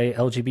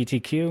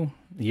anti-LGBTQ,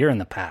 you're in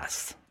the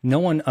past. No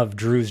one of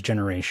Drew's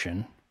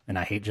generation, and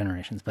I hate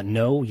generations, but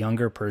no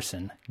younger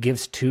person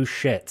gives two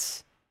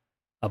shits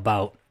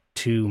about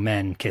two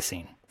men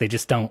kissing. They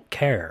just don't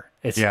care.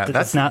 It's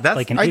not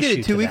like an issue. I did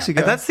it 2 weeks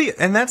ago.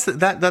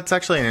 That's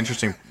actually an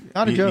interesting.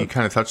 Not a joke. You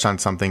kind of touched on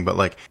something, but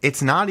like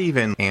it's not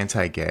even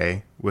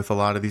anti-gay with a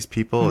lot of these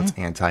people. Mm-hmm. It's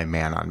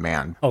anti-man on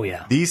man. Oh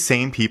yeah. These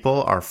same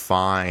people are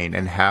fine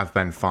and have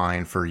been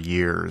fine for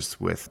years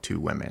with two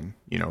women,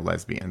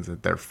 lesbians.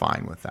 They're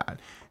fine with that.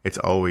 It's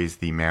always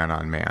the man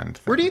on man.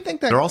 Where do you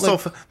think that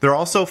they're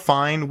also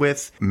fine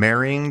with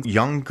marrying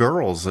young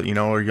girls,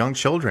 or young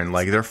children.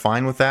 Like they're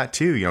fine with that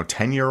too.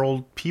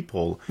 10-year-old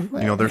people,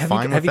 they're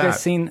fine with that. Have you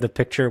guys seen the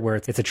picture where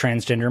it's a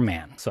transgender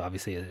man? So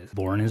obviously it is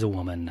born as a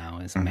woman, now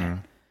is a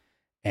man.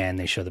 And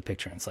they show the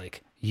picture and it's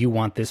like, you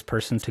want this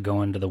person to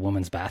go into the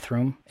woman's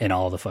bathroom, and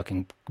all the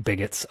fucking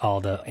bigots, all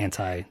the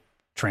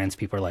anti-trans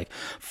people are like,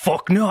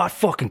 fuck no, I'd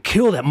fucking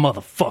kill that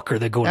motherfucker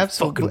that go in the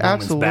fucking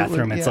woman's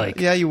bathroom. It's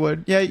like, yeah, you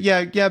would.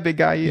 Yeah, big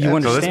guy. You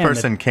understand so this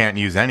person can't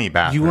use any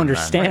bathroom. You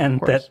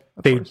understand that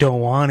they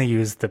don't want to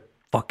use the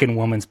fucking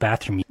woman's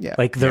bathroom. Yeah.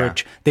 Like they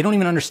don't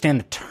even understand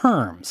the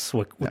terms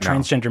with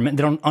transgender men.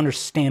 They don't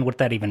understand what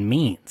that even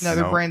means. No,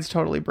 their brains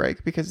totally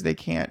break because they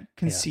can't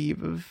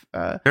conceive of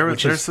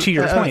which is to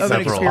your point.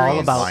 It's all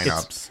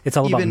about it's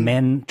all about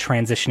men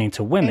transitioning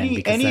to women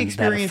because any then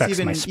experience that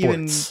affects my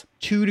sports. Even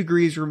 2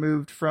 degrees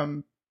removed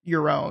from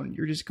your own,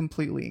 you're just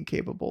completely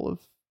incapable of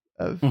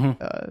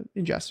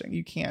ingesting.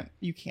 You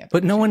can't.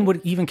 But no one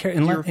would even care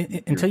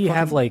until you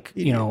have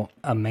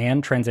a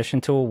man transition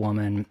to a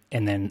woman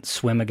and then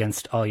swim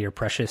against all your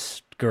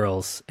precious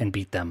girls and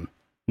beat them.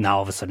 Now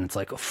all of a sudden it's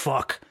like,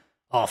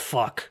 oh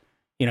fuck.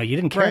 You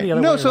didn't care the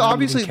other way. No, so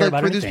obviously,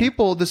 like for these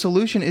people, the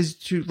solution is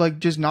to like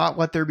just not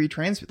let there be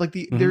trans. Like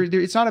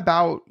it's not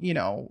about you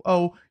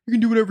can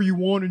do whatever you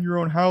want in your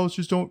own house,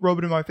 just don't rub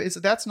it in my face.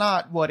 That's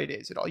not what it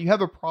is at all. You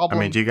have a problem.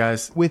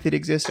 With it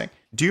existing.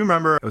 Do you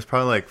remember? It was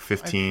probably like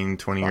 15,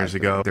 20 years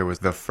ago. There was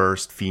the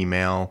first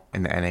female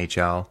in the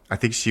NHL. I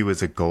think she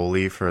was a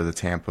goalie for the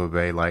Tampa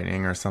Bay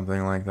Lightning or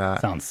something like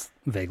that. Sounds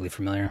vaguely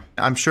familiar.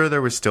 I'm sure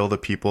there was still the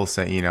people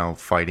saying,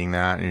 fighting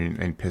that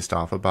and pissed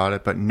off about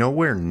it, but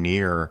nowhere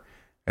near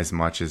as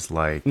much as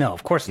like, no,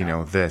 of course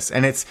not. This.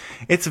 And it's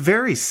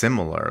very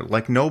similar.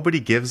 Like nobody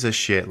gives a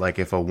shit. Like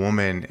if a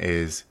woman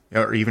is,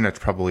 or even it's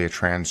probably a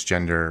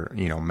transgender,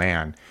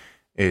 man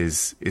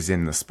is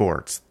in the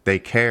sports. They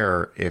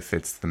care if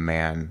it's the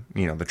man,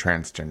 the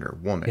transgender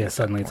woman. Yeah,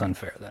 suddenly it's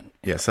unfair then.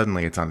 Yeah,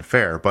 suddenly it's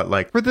unfair. But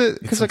like,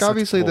 because like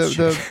obviously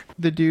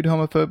the dude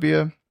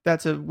homophobia,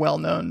 that's a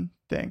well-known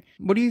thing.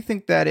 What do you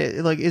think that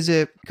is? Like, is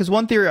it, because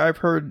one theory I've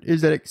heard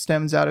is that it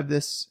stems out of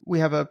this, we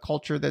have a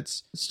culture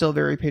that's still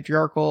very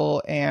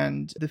patriarchal,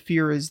 and the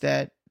fear is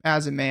that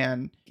as a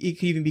man, it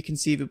could even be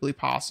conceivably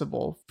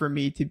possible for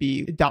me to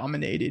be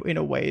dominated in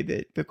a way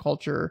that the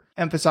culture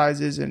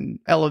emphasizes and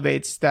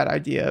elevates that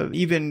idea,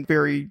 even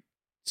very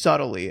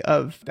subtly,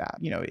 of that.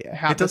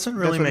 It doesn't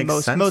really make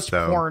sense. Most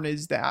though. porn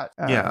is that.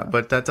 Yeah,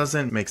 but that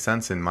doesn't make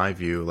sense in my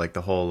view. Like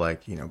the whole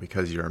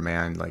because you're a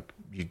man, like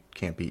you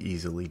can't be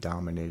easily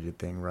dominated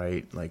thing,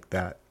 right? Like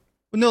that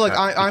No, like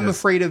I'm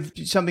afraid of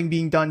something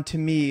being done to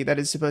me that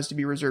is supposed to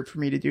be reserved for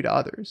me to do to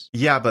others.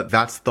 Yeah, but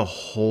that's the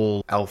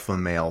whole alpha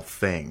male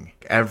thing.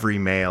 Every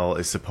male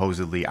is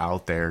supposedly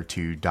out there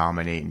to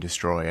dominate and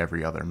destroy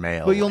every other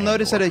male. But you'll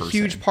notice that a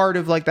huge part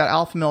of like that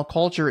alpha male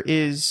culture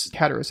is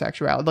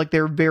heterosexuality. Like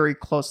they're very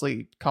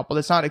closely coupled.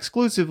 It's not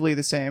exclusively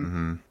the same.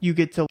 Mm-hmm. You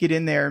get to get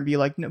in there and be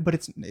like, no, but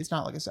it's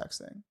not like a sex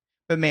thing.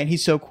 But man,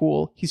 he's so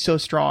cool. He's so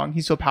strong.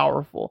 He's so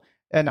powerful.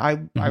 And I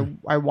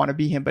want to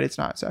be him, but it's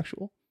not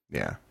sexual.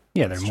 Yeah.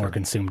 Yeah, they're more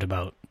consumed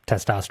about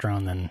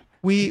testosterone than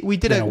we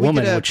did a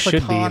woman, which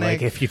should be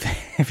like if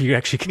you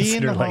actually consider me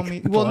and the like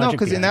homie. Well, no,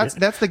 because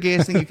that's the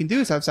gayest thing you can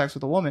do is have sex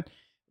with a woman.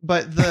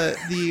 But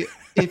the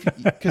if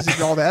because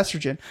of all the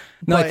estrogen.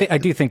 No, I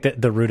do think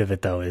that the root of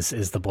it though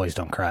is the boys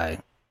don't cry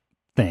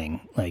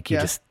thing. Like you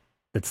just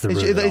it's the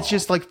root. It's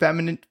just like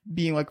feminine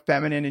being like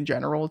feminine in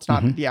general. It's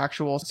not the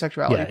actual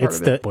sexuality. Yeah, part it's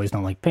of the it. boys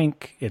don't like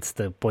pink. It's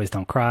the boys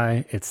don't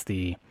cry. It's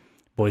the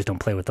boys don't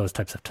play with those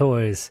types of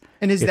toys.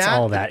 And it's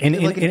all that.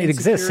 And like it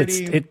exists.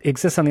 It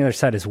exists on the other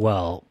side as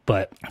well.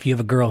 But if you have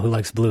a girl who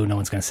likes blue, no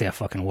one's going to say a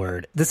fucking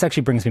word. This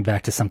actually brings me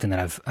back to something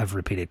that I've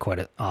repeated quite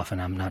often.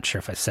 I'm not sure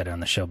if I've said it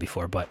on the show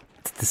before, but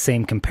it's the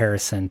same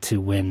comparison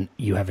to when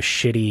you have a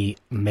shitty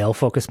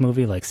male-focused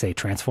movie, like, say,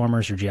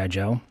 Transformers or G.I.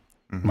 Joe.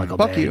 Michael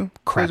Fuck Bay, you.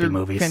 crappy Those are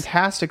movies.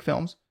 Fantastic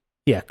films.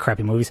 Yeah,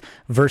 crappy movies.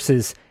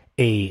 Versus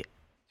a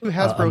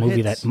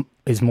movie that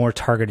is more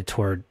targeted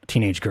toward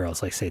teenage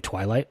girls, like, say,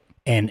 Twilight.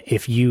 And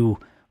if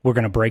we're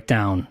going to break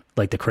down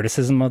like the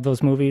criticism of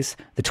those movies,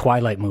 the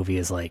Twilight movie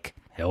is like,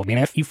 hell,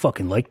 you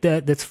fucking like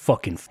that? That's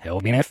fucking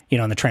hell, you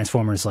know, and the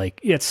Transformers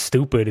like, yeah, it's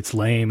stupid, it's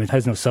lame, it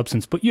has no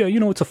substance, but yeah, you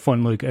know, it's a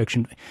fun like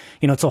action,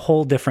 you know, it's a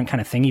whole different kind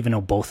of thing, even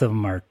though both of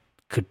them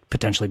could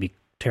potentially be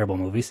terrible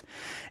movies.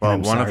 Well,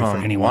 one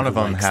of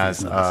them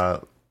has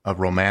a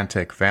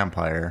romantic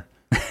vampire.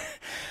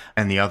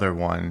 And the other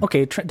one...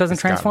 Okay, doesn't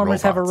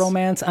Transformers have a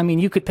romance? I mean,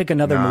 you could pick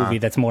another movie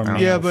that's more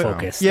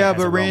male-focused. Yeah,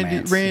 but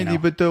Randy,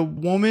 but the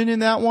woman in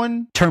that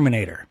one...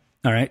 Terminator.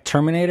 All right,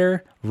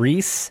 Terminator,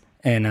 Reese,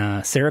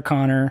 and Sarah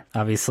Connor,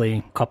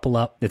 obviously, couple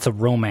up. It's a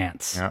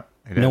romance. Yeah,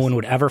 no one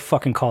would ever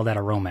fucking call that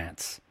a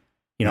romance.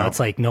 You know,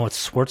 it's like, no,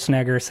 it's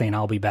Schwarzenegger saying,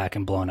 I'll be back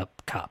and blowing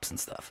up cops and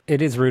stuff.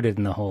 It is rooted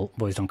in the whole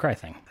boys don't cry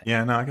thing.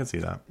 Yeah, no, I can see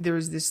that.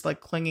 There's this like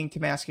clinging to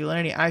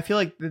masculinity. I feel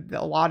like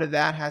a lot of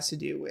that has to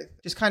do with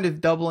just kind of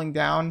doubling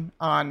down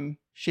on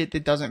shit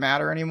that doesn't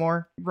matter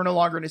anymore. We're no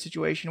longer in a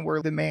situation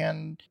where the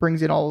man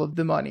brings in all of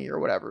the money or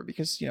whatever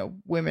because, you know,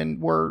 women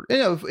were, you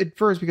know, at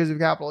first because of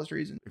capitalist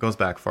reasons. It goes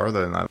back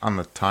farther than that. On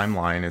the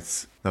timeline,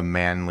 it's the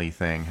manly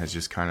thing has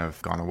just kind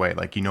of gone away.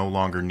 Like, you no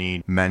longer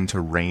need men to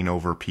reign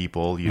over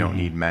people. You don't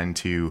need men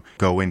to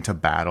go into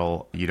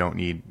battle. You don't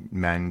need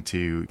men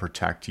to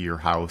protect your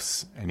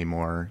house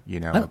anymore. You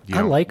know,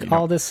 I like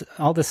all this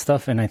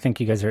stuff, and I think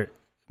you guys are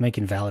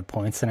making valid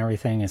points and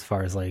everything as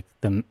far as like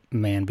the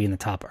man being the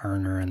top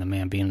earner and the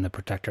man being the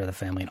protector of the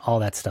family and all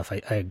that stuff.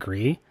 I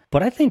agree.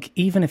 But I think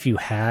even if you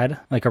had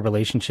like a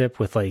relationship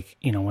with like,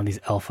 you know, one of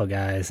these alpha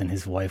guys and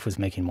his wife was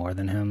making more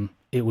than him,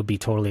 it would be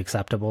totally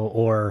acceptable.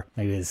 Or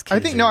maybe his kids.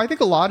 I think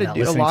a lot of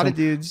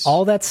dudes,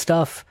 all that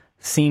stuff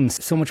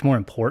seems so much more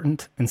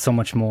important and so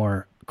much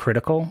more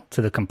critical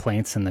to the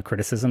complaints and the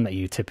criticism that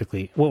you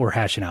typically, what we're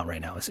hashing out right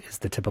now is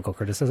the typical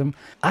criticism.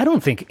 I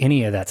don't think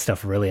any of that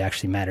stuff really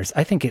actually matters.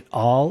 I think it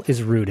all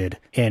is rooted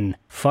in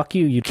fuck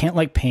you can't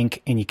like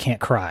pink and you can't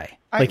cry.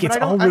 It's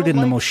all rooted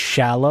in the most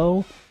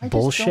shallow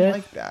bullshit. I don't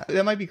like that.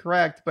 That might be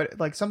correct, but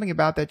like something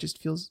about that just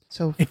feels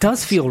so. It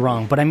does feel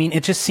wrong, but I mean,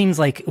 it just seems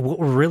like what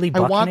we're really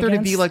bucking against. I want there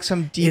to be like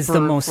some deeper is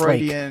the most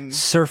Freudian... like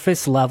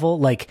surface level,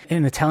 like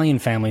in Italian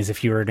families.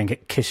 If you were to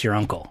kiss your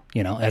uncle,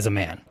 you know, as a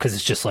man, because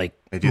it's just like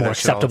more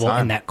acceptable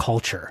in that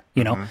culture,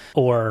 you know.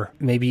 Or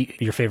maybe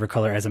your favorite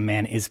color as a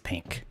man is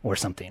pink or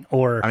something.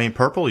 Or I mean,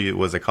 purple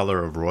was a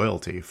color of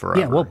royalty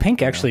forever. Yeah, well,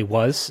 pink actually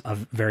was a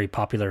very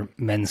popular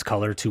men's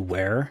color to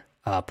wear.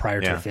 Prior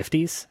to the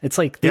 50s. It's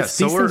like these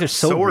things are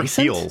so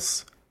recent.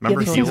 Heels.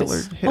 Remember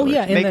heels? Oh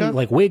yeah, and then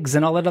like wigs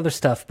and all that other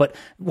stuff. But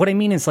what I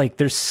mean is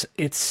like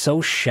it's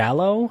so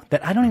shallow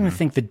that I don't even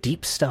think the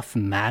deep stuff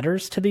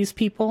matters to these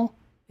people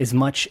as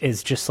much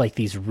as just like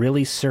these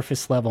really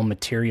surface level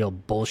material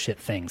bullshit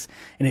things.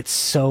 And it's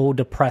so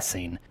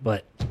depressing,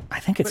 but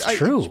I think it's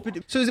true. But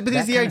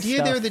is the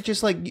idea there that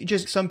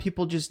just some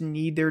people just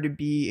need there to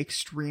be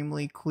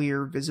extremely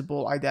clear,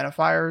 visible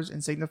identifiers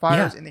and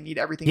signifiers, and they need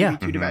everything to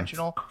be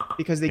two-dimensional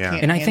because they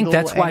can't. And I think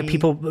that's why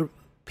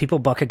people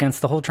buck against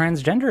the whole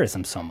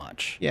transgenderism so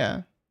much.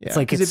 Yeah. It's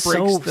like it's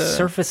so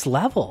surface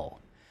level.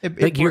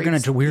 Like we're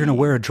gonna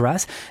wear a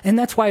dress, and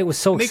that's why it was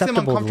so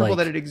acceptable. Makes them uncomfortable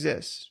that it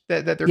exists.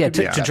 That there could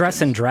be to dress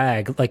and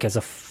drag like as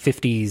a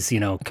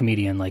 50s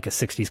comedian, like a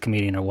 60s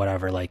comedian or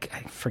whatever. Like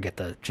I forget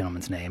the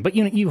gentleman's name, but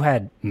you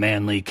had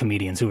manly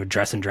comedians who would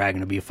dress and drag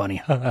and it'd be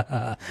funny.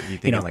 You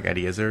think like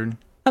Eddie Izzard?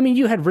 I mean,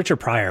 you had Richard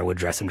Pryor would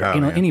dress and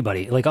drag.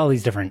 Anybody, like all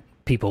these different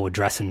people would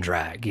dress and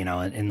drag.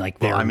 And like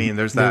they were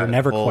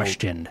never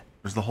questioned.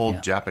 There's the whole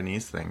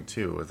Japanese thing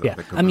too.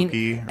 I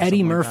mean,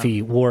 Eddie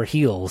Murphy wore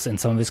heels in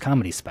some of his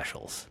comedy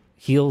specials.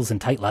 heels and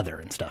tight leather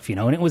and stuff, you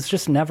know, and it was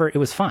just never, it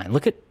was fine.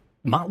 Look at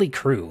Motley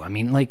Crue. I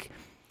mean, like,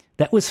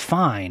 that was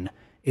fine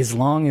as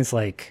long as,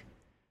 like,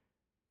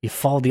 you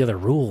followed the other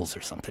rules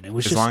or something. It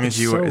was as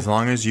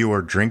long as you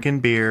were drinking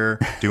beer,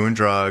 doing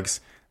drugs,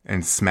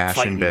 and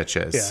smashing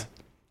bitches. Yeah.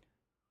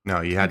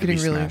 No, you had to be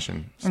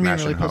smashing. I'm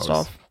getting really pissed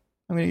off.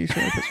 I'm going to use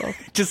really pissed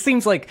off. It just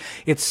seems like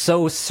it's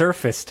so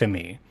surface to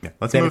me. Yeah,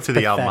 let's move to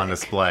the album on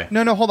display.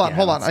 No, hold on.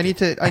 I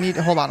need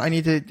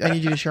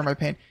you to share my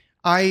pain.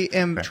 I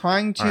am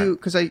trying to,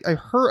 because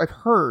I've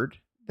heard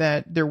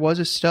that there was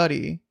a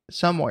study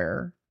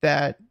somewhere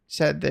that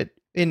said that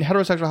in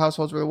heterosexual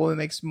households where the woman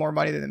makes more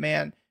money than the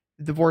man,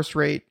 the divorce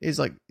rate is,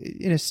 like,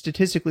 in a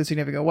statistically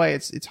significant way,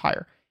 it's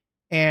higher.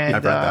 And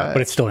I've read that.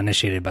 But it's still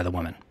initiated by the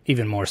woman,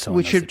 even more so.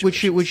 Which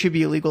should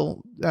be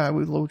illegal.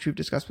 Which we've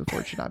discussed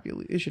before. It should not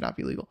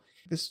be legal.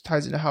 This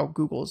ties into how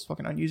Google is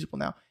fucking unusable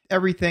now.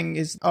 Everything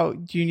is, oh,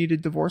 do you need a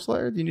divorce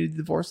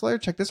lawyer?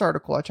 Check this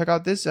article. Check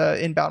out this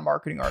inbound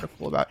marketing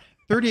article about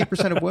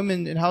 38% of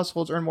women in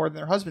households earn more than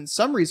their husbands.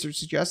 Some research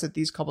suggests that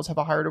these couples have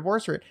a higher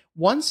divorce rate.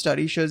 One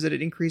study shows that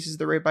it increases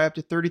the rate by up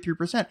to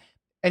 33%.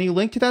 Any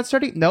link to that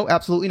study? No,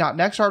 absolutely not.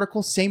 Next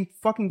article, same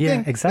fucking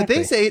thing. Yeah, exactly.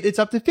 But they say it's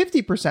up to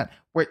 50%.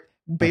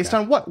 Based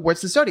on what?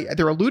 What's the study?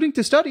 They're alluding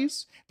to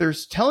studies. They're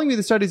telling me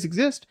the studies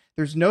exist.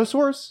 There's no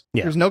source.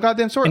 Yeah. There's no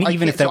goddamn source. And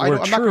even if that were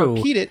true, I'm not going to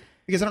repeat it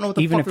because I don't know what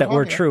the even fuck if that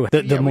were true,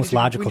 the most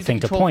logical thing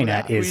to point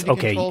at is,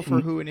 okay,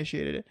 for who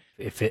initiated it.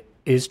 If it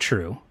is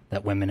true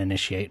that women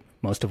initiate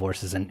most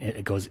divorces and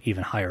it goes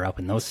even higher up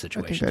in those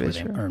situations where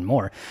they earn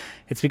more,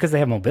 it's because they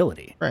have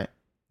mobility. Right.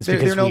 It's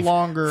because they're no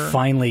longer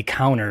finally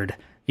countered,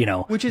 you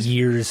know,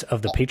 years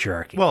of the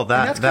patriarchy. Well,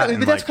 that's kind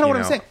of what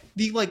I'm saying.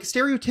 The, like,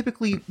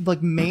 stereotypically,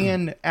 like,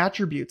 man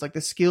attributes, like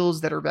the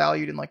skills that are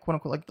valued in, like, quote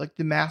unquote, like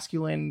the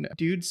masculine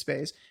dude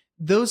space,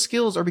 those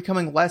skills are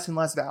becoming less and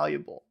less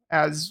valuable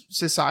as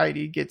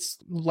society gets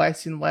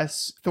less and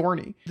less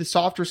thorny. The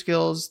softer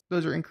skills,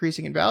 those are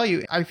increasing in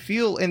value. I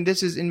feel, and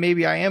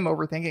maybe I am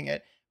overthinking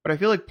it, but I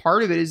feel like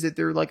part of it is that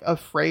they're, like,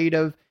 afraid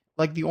of,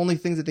 like, the only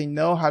things that they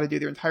know how to do,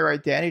 their entire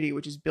identity,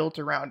 which is built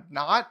around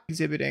not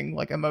exhibiting,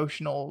 like,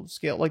 emotional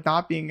skill, like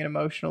not being an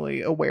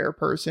emotionally aware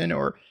person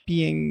or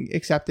being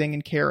accepting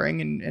and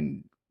caring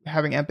and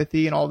having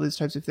empathy and all these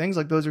types of things.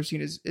 Like, those are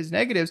seen as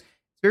negatives.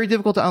 It's very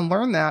difficult to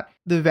unlearn that.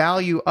 The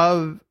value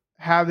of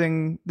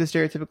having the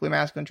stereotypically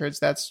masculine traits,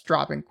 that's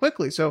dropping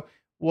quickly. So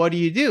what do?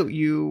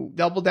 You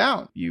double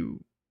down.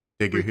 You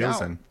dig your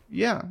heels in.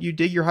 Yeah, you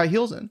dig your high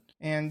heels in.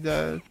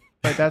 And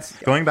but that's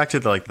going back to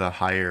the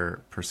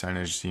higher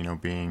percentage, you know,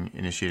 being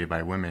initiated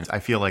by women. I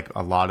feel like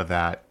a lot of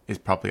that is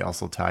probably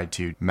also tied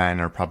to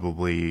men are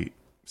probably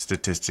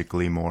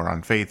statistically more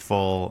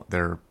unfaithful.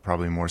 They're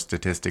probably more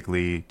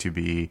statistically to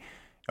be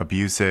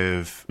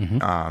abusive.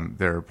 Mm-hmm.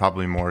 They're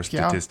probably more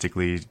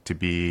statistically to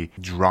be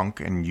drunk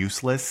and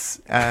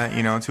useless,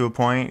 you know, to a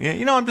point.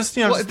 You know, I'm just,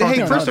 you know,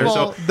 hey, first of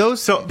all,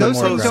 those things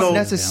don't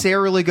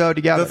necessarily go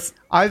together.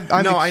 I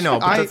know,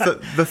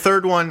 but the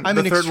third one, I'm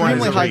an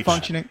extremely high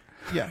functioning.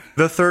 Yeah.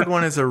 The third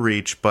one is a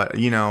reach, but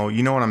you know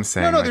what I'm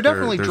saying. No, like, they're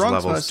definitely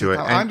drunks levels to it.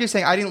 I'm just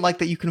saying I didn't like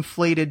that you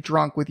conflated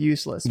drunk with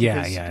useless.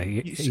 Yeah,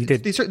 you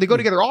did. They go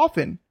together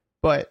often,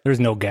 but there's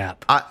no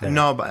gap.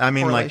 No, but I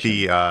mean like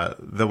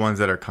the ones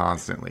that are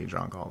constantly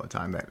drunk all the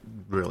time that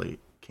really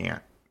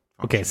can't.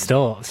 Okay,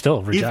 still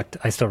reject.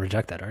 I still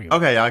reject that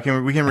argument.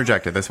 Okay, we can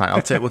reject it. That's fine.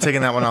 We're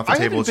taking that one off the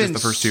table. It's just the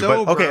first two.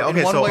 But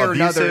okay. So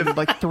abusive,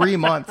 like 3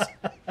 months.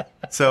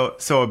 So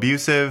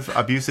abusive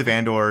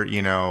and or,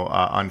 you know,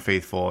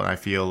 unfaithful. And I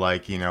feel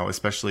like, you know,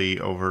 especially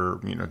over,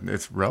 you know,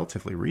 it's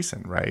relatively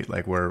recent, right?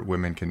 Like where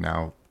women can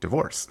now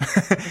divorce.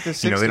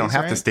 You know, they don't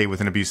have to stay with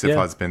an abusive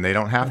husband. They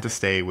don't have to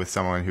stay with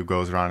someone who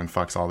goes around and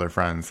fucks all their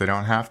friends. They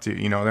don't have to,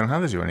 you know, they don't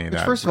have to do any of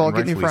that. First of all,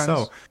 get new friends.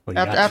 So.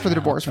 After the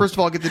divorce. First of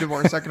all, get the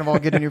divorce. Second of all,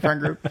 get a new friend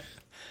group.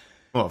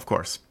 Well, of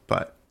course,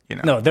 but you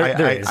know,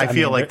 I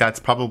feel like that's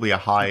probably a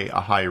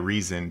high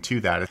reason to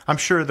that. I'm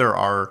sure there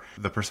are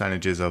the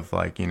percentages of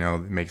like, you know,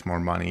 makes more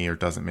money or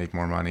doesn't make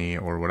more money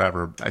or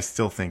whatever. I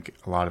still think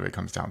a lot of it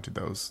comes down to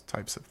those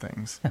types of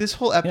things. This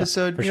whole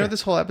episode, you know,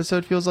 this whole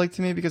episode feels like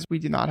to me because we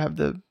do not have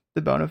the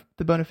bona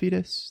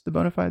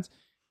fides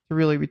to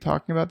really be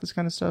talking about this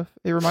kind of stuff.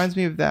 It reminds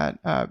me of that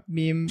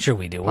meme. Sure,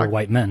 we do. We're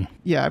white men.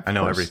 Yeah, I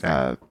know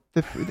everything.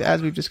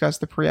 As we've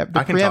discussed, I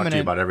can talk to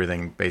you about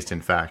everything based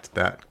in fact.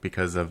 That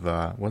because of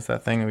what's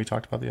that thing that we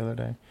talked about the other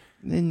day?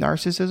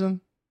 Narcissism?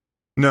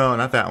 No,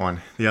 not that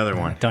one. The other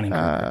one.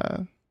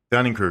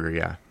 Dunning-Kruger.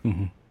 Yeah.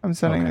 Mm-hmm. I'm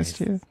sending this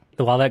to you.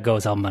 So while that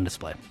goes, album on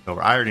display.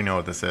 Over. I already know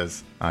what this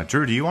is.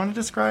 Drew, do you want to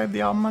describe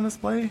the album on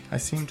display? I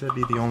seem to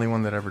be the only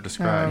one that ever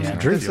describes. Yeah,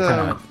 Drew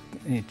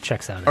it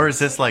checks out. Or is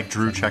this like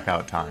Drew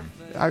checkout time?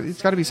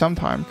 It's got to be some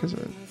time because I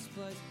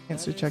can't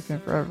stay checked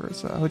in forever.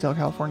 It's a Hotel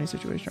California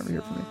situation over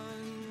here for me.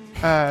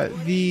 I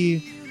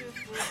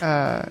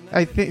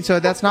think so.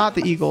 That's not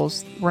the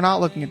Eagles. We're not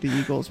looking at the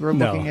Eagles. We're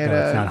looking at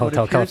it's not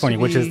Hotel California,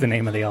 which is the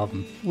name of the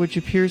album, which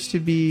appears to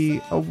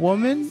be a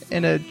woman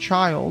and a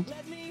child.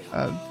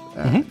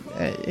 And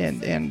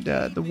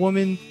the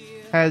woman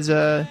has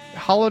a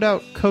hollowed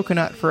out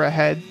coconut for a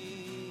head,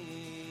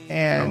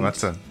 And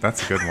that's a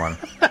good one.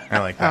 I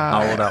like that.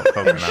 Hollowed out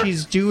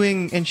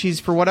coconut. And she's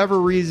for whatever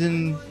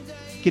reason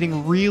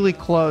getting really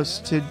close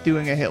to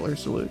doing a Hitler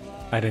salute.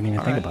 I didn't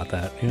even think about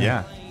that.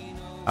 Yeah.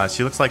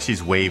 She looks like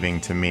she's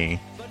waving to me.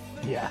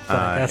 Yeah.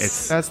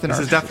 That's the this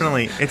is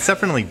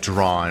definitely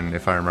drawn,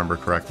 if I remember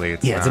correctly.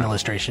 It's an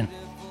illustration.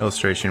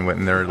 Illustration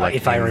when they're like.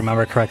 If I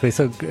remember correctly,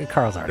 so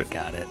Carl's already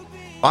got it.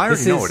 I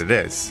already know what it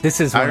is. This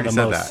is one of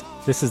the most.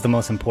 This is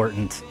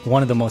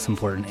one of the most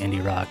important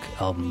indie rock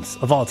albums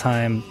of all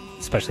time,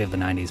 especially of the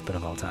 '90s, but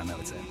of all time, I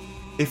would say.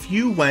 If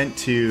you went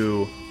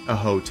to a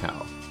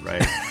hotel,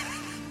 right,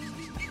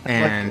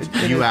 and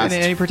in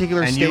any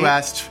particular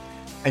state,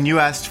 and you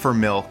asked for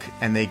milk,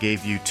 and they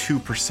gave you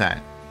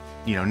 2%,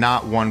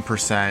 not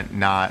 1%,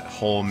 not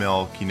whole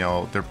milk,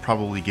 they're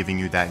probably giving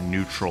you that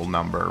neutral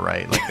number,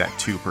 right, like that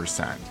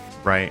 2%.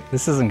 Right.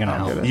 This isn't going to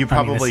help. You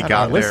probably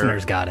got there.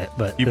 Listeners got it,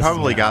 but you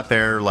probably got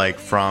there like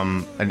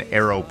from an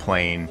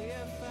aeroplane,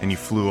 and you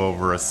flew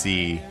over a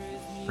sea,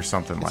 or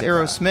something like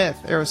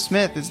Aerosmith. That.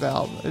 Aerosmith is the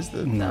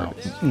album.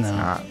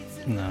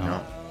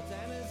 No.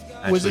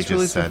 Was this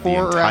released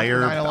before or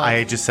after 9/11?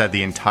 I just said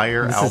the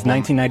entire album. This is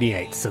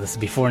 1998, so this is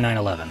before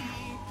 9/11.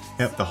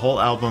 Yep, the whole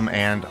album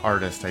and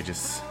artist I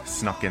just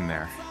snuck in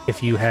there.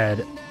 If you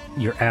had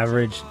your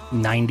average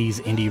 90s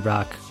indie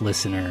rock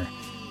listener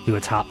do a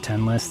top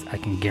 10 list, I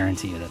can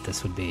guarantee you that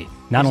this would be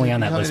not only on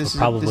that list, but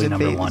probably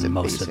number one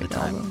most of the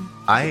time.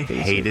 I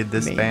hated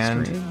this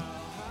band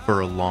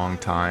for a long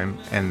time,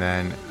 and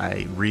then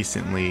I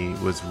recently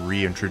was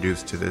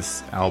reintroduced to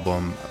this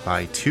album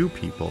by two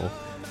people,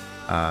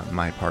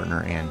 my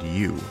partner and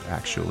you,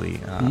 actually.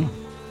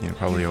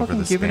 Probably over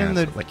the span.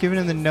 Giving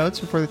him the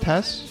notes before the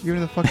test?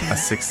 Giving him the fucking...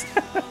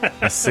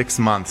 a 6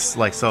 months.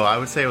 So I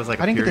would say it was like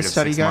a period of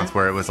 6 months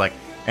where it was like...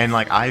 And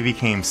I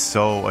became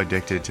so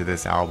addicted to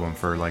this album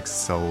for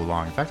so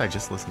long. In fact, I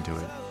just listened to it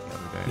the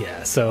other day.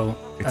 Yeah, so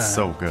it's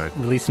so good.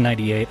 Released in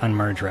 '98 on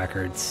Merge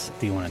Records.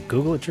 Do you want to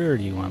Google it, Drew, or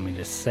do you want me to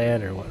just say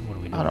it, or what do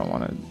we do? I don't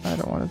want to.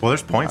 Well,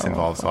 there's points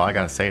involved, so I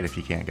gotta say it if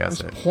you can't guess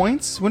it.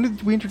 Points? When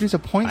did we introduce a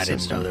point system? I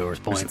didn't know there was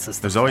points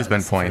system. There's always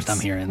been points. I'm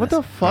hearing what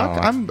the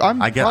fuck? No,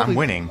 I'm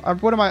winning.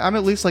 What am I? I'm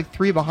at least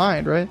 3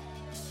 behind, right?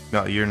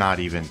 No, you're not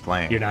even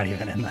playing. You're not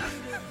even in the.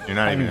 You're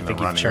not even in the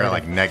running. You're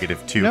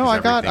 -2. No, I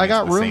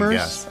got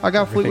Rumors. I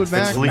got Fleetwood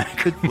Mac.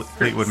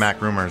 Fleetwood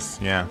Mac Rumors.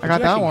 Yeah, I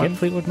got that one. Get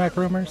Fleetwood Mac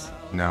Rumors?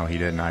 No, he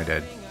didn't. I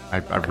did. I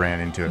ran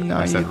into it. No,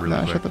 I said really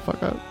quick. Shut the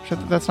fuck up.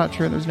 That's not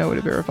true. There's no way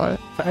to verify it.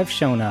 I've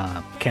shown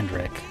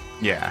Kendrick.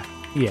 Yeah.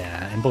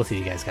 Yeah, and both of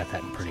you guys got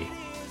that in pretty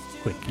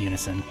quick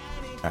unison.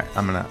 All right,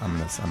 I'm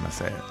gonna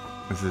say it.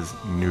 This is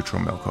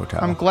Neutral Milk Hotel.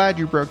 I'm glad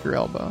you broke your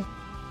elbow.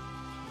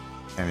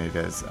 And it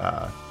is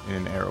in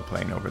an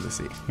aeroplane over the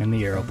sea. In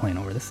the aeroplane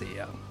over the sea,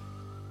 yeah.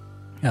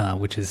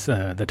 Which is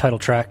the title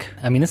track.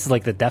 I mean, this is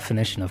like the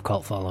definition of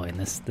cult following.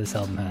 This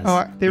album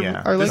has.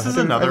 This is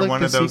another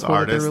one of those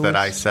artists that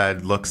I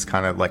said looks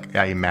kind of like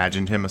I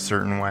imagined him a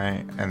certain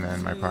way, and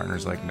then my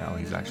partner's like, no,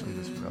 he's actually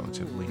this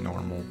relatively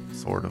normal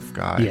sort of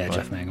guy. Yeah,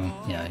 Jeff Mangum.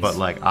 Yeah, but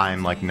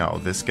I'm like,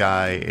 no, this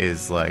guy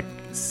is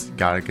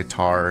got a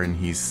guitar and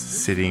he's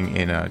sitting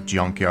in a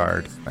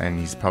junkyard and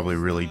he's probably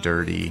really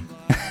dirty.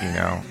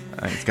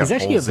 He's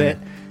actually a bit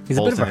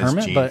of a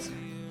hermit, but.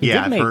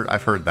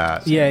 I've heard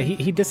that. Yeah,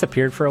 he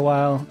disappeared for a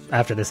while.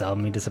 After this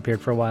album, he disappeared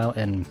for a while,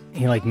 and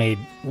he made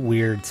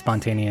weird,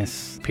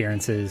 spontaneous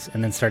appearances,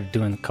 and then started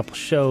doing a couple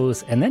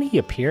shows, and then he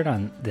appeared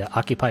on the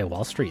Occupy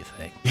Wall Street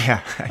thing.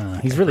 Yeah,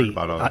 he's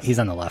he's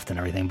on the left and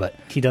everything, but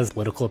he does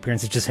political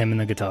appearances, just him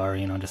and the guitar,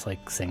 just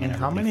singing. And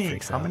how many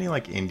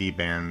indie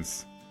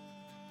bands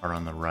are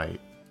on the right?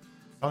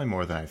 Probably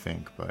more than I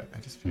think, but I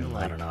just feel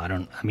I don't know.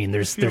 I mean,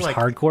 there's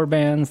hardcore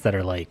bands that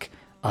are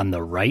on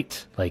the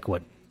right, like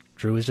what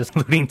Drew was just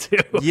alluding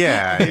to.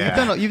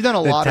 Yeah. You've done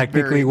a lot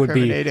technically of would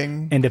be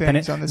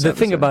independent. On this the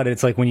thing about it,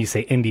 it's like when you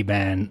say indie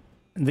band,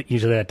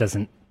 usually that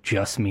doesn't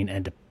just mean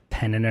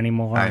independent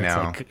anymore. I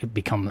know. It's it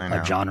become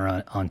a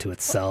genre unto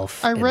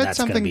itself. I read that's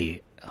something. Gonna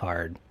be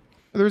hard.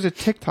 There's a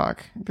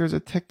TikTok.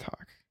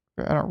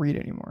 I don't read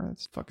anymore. What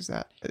the fuck is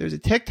that? There's a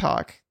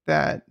TikTok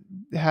that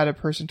had a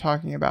person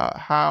talking about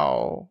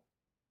how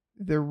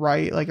the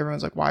right,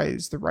 everyone's like, why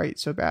is the right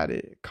so bad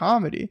at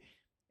comedy?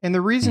 And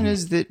the reason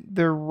is that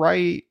the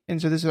right,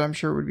 and so this is, I'm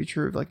sure would be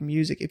true of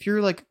music. If you're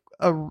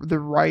the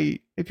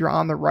right, if you're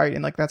on the right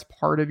and that's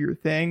part of your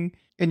thing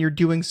and you're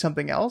doing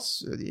something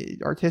else,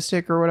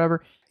 artistic or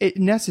whatever, it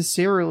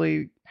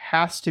necessarily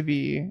has to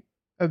be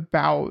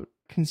about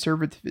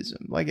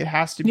conservatism. It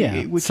has to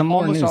be, which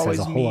almost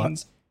always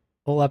means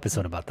whole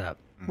episode about that.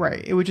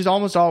 Right. Which is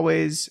almost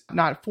always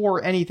not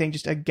for anything,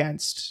 just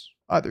against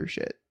other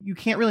shit. You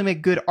can't really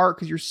make good art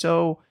because you're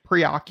so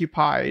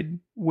preoccupied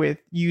with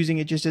using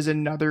it just as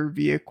another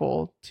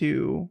vehicle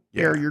to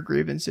air your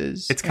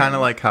grievances. It's kind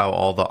of like how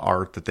all the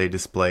art that they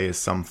display is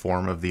some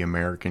form of the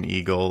American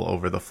eagle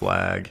over the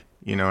flag.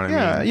 You know what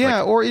I mean?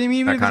 Yeah. Or even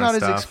if it's not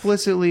as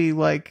explicitly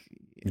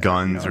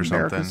guns or something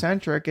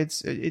American-centric,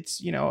 it's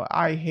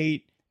I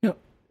hate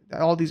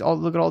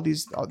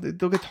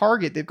Look at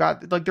Target. They've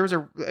got like there was a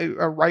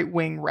right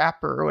wing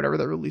rapper or whatever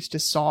that released a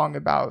song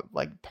about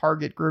like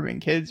Target grooming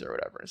kids or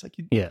whatever. It's like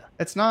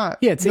it's not.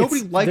 Yeah,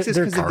 nobody likes this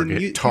because of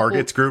the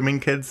Target's grooming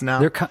kids now.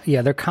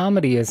 Their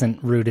comedy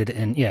isn't rooted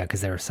in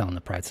because they were selling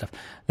the Pride stuff.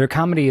 Their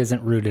comedy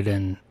isn't rooted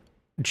in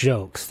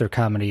jokes. Their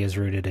comedy is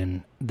rooted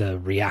in the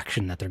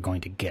reaction that they're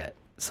going to get.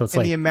 So it's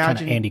like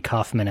kind of Andy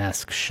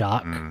Kaufman-esque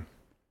shock.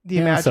 The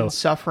imagined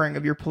suffering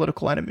of your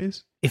political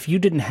enemies. If you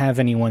didn't have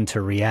anyone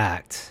to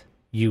react,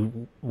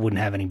 you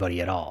wouldn't have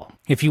anybody at all.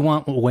 If you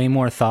want way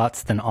more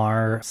thoughts than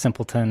our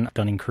simpleton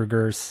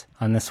Dunning-Kruger's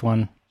on this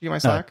one, you get my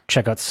Slack?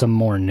 Check out Some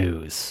More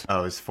News.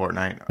 Oh, is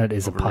Fortnite That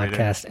is overrated? A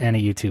podcast and a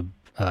YouTube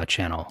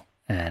channel.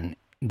 And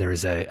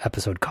there's a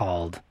episode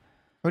called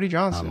Cody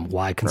Johnson.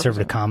 Why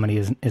Conservative Comedy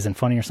isn't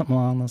funny or something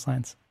along those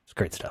lines. It's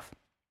great stuff.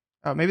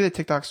 Oh, maybe the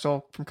TikTok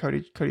stole from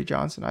Cody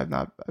Johnson. I've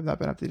not been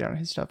up to date on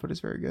his stuff, but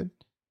it's very good.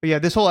 But yeah,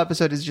 this whole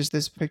episode is just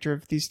this picture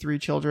of these three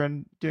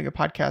children doing a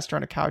podcast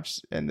on a couch,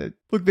 and they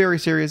look very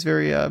serious,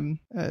 very a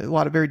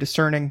lot of very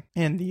discerning.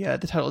 And the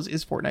title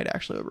is Fortnite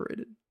actually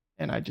overrated?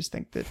 And I just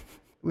think that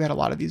we had a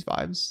lot of these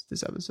vibes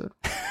this episode.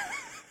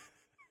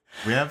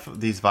 We have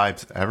these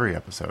vibes every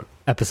episode.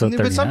 Episode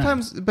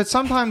 39. But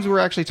sometimes we're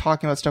actually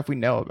talking about stuff we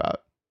know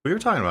about. We were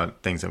talking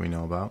about things that we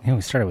know about. Yeah,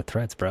 we started with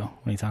Threads, bro.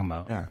 What are you talking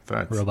about? Yeah,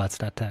 Threads.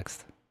 Robots.txt.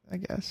 I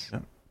guess.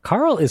 Yeah.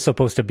 Carl is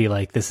supposed to be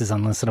like, this is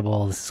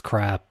unlistenable, this is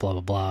crap, blah,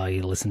 blah, blah.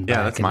 You listen back.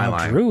 Yeah, that's my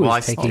line. Drew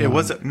here's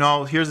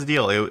the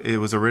deal. It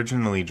was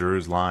originally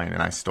Drew's line,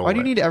 and I stole it. Why do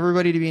you need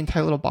everybody to be in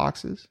tight little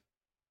boxes?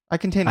 I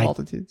contain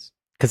multitudes.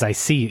 Because I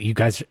see you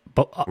guys,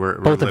 both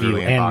of you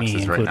and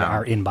me included,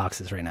 are in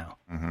boxes right now.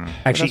 Mm-hmm.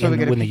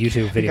 Actually, when the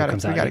YouTube video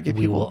comes out,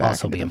 we will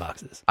also be in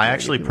boxes. I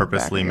actually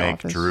purposely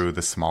make Drew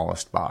the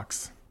smallest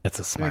box. That's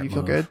a smart move. You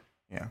feel good?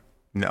 Yeah.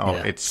 No,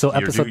 it's so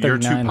episode 39, you're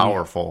too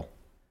powerful.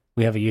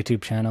 We have a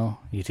YouTube channel,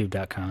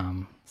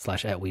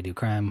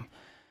 youtube.com/@WeDoCrime.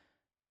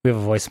 We have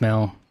a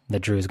voicemail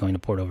that Drew is going to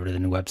port over to the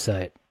new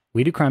website,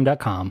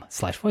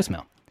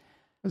 WeDoCrime.com/voicemail.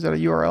 Is that a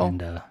URL?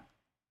 And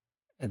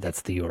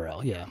that's the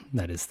URL. Yeah,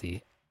 that is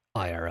the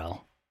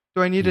IRL.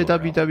 Do I need a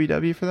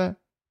www for that?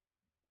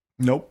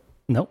 Nope.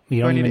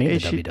 You don't even need a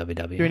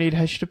www. Do I need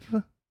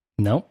HTTP?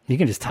 Nope. You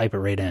can just type it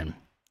right in.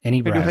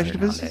 Any browser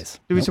nowadays.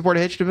 Do we support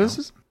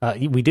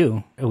HTTP? We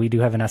do. We do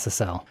have an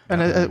SSL.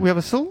 And we have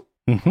a SIL?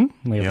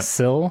 Mm-hmm. We have a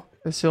SIL.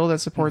 A SIL that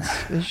supports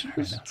HTTP?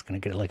 I was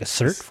going to get like a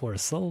cert for a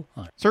SIL.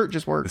 Cert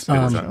just works.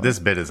 This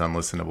bit is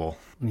unlistenable.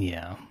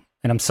 Yeah.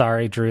 And I'm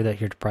sorry, Drew,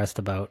 that you're depressed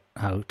about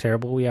how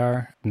terrible we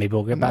are. Maybe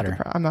we'll get better.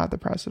 I'm not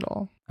depressed at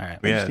all. All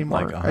right. We had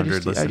like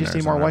 100 listeners I just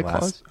need more White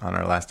Claws on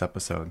our last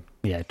episode.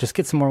 Yeah, just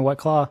get some more White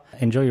Claw.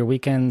 Enjoy your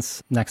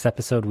weekends. Next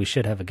episode, we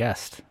should have a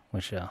guest,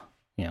 which, yeah.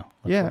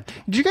 Did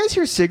you guys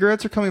hear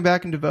cigarettes are coming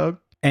back into vogue?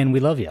 And we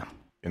love you.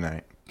 Good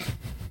night.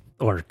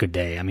 Or good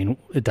day. I mean,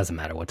 it doesn't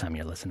matter what time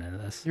you're listening to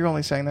this. You're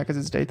only saying that because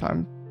it's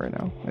daytime right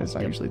now. It's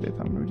not usually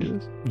daytime when we do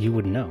this. You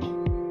wouldn't know.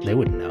 They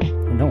wouldn't know.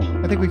 No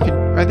one. I think we could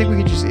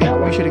just.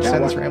 Yeah, we should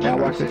extend this rambling.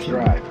 Now watch this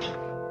drive.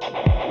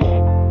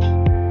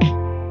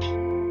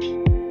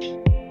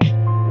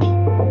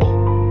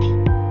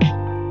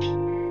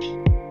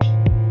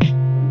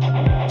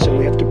 So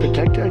we have to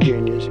protect our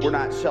genius. We're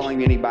not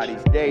selling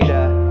anybody's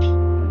data.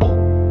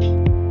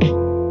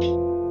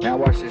 Now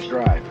watch this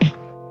drive.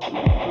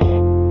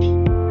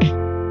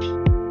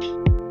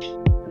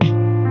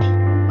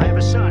 I have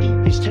a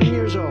son. He's 10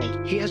 years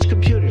old. He has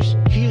computers.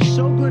 He is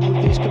so good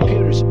with these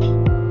computers.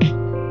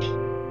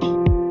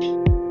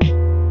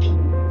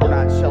 We're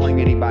not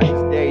selling anybody's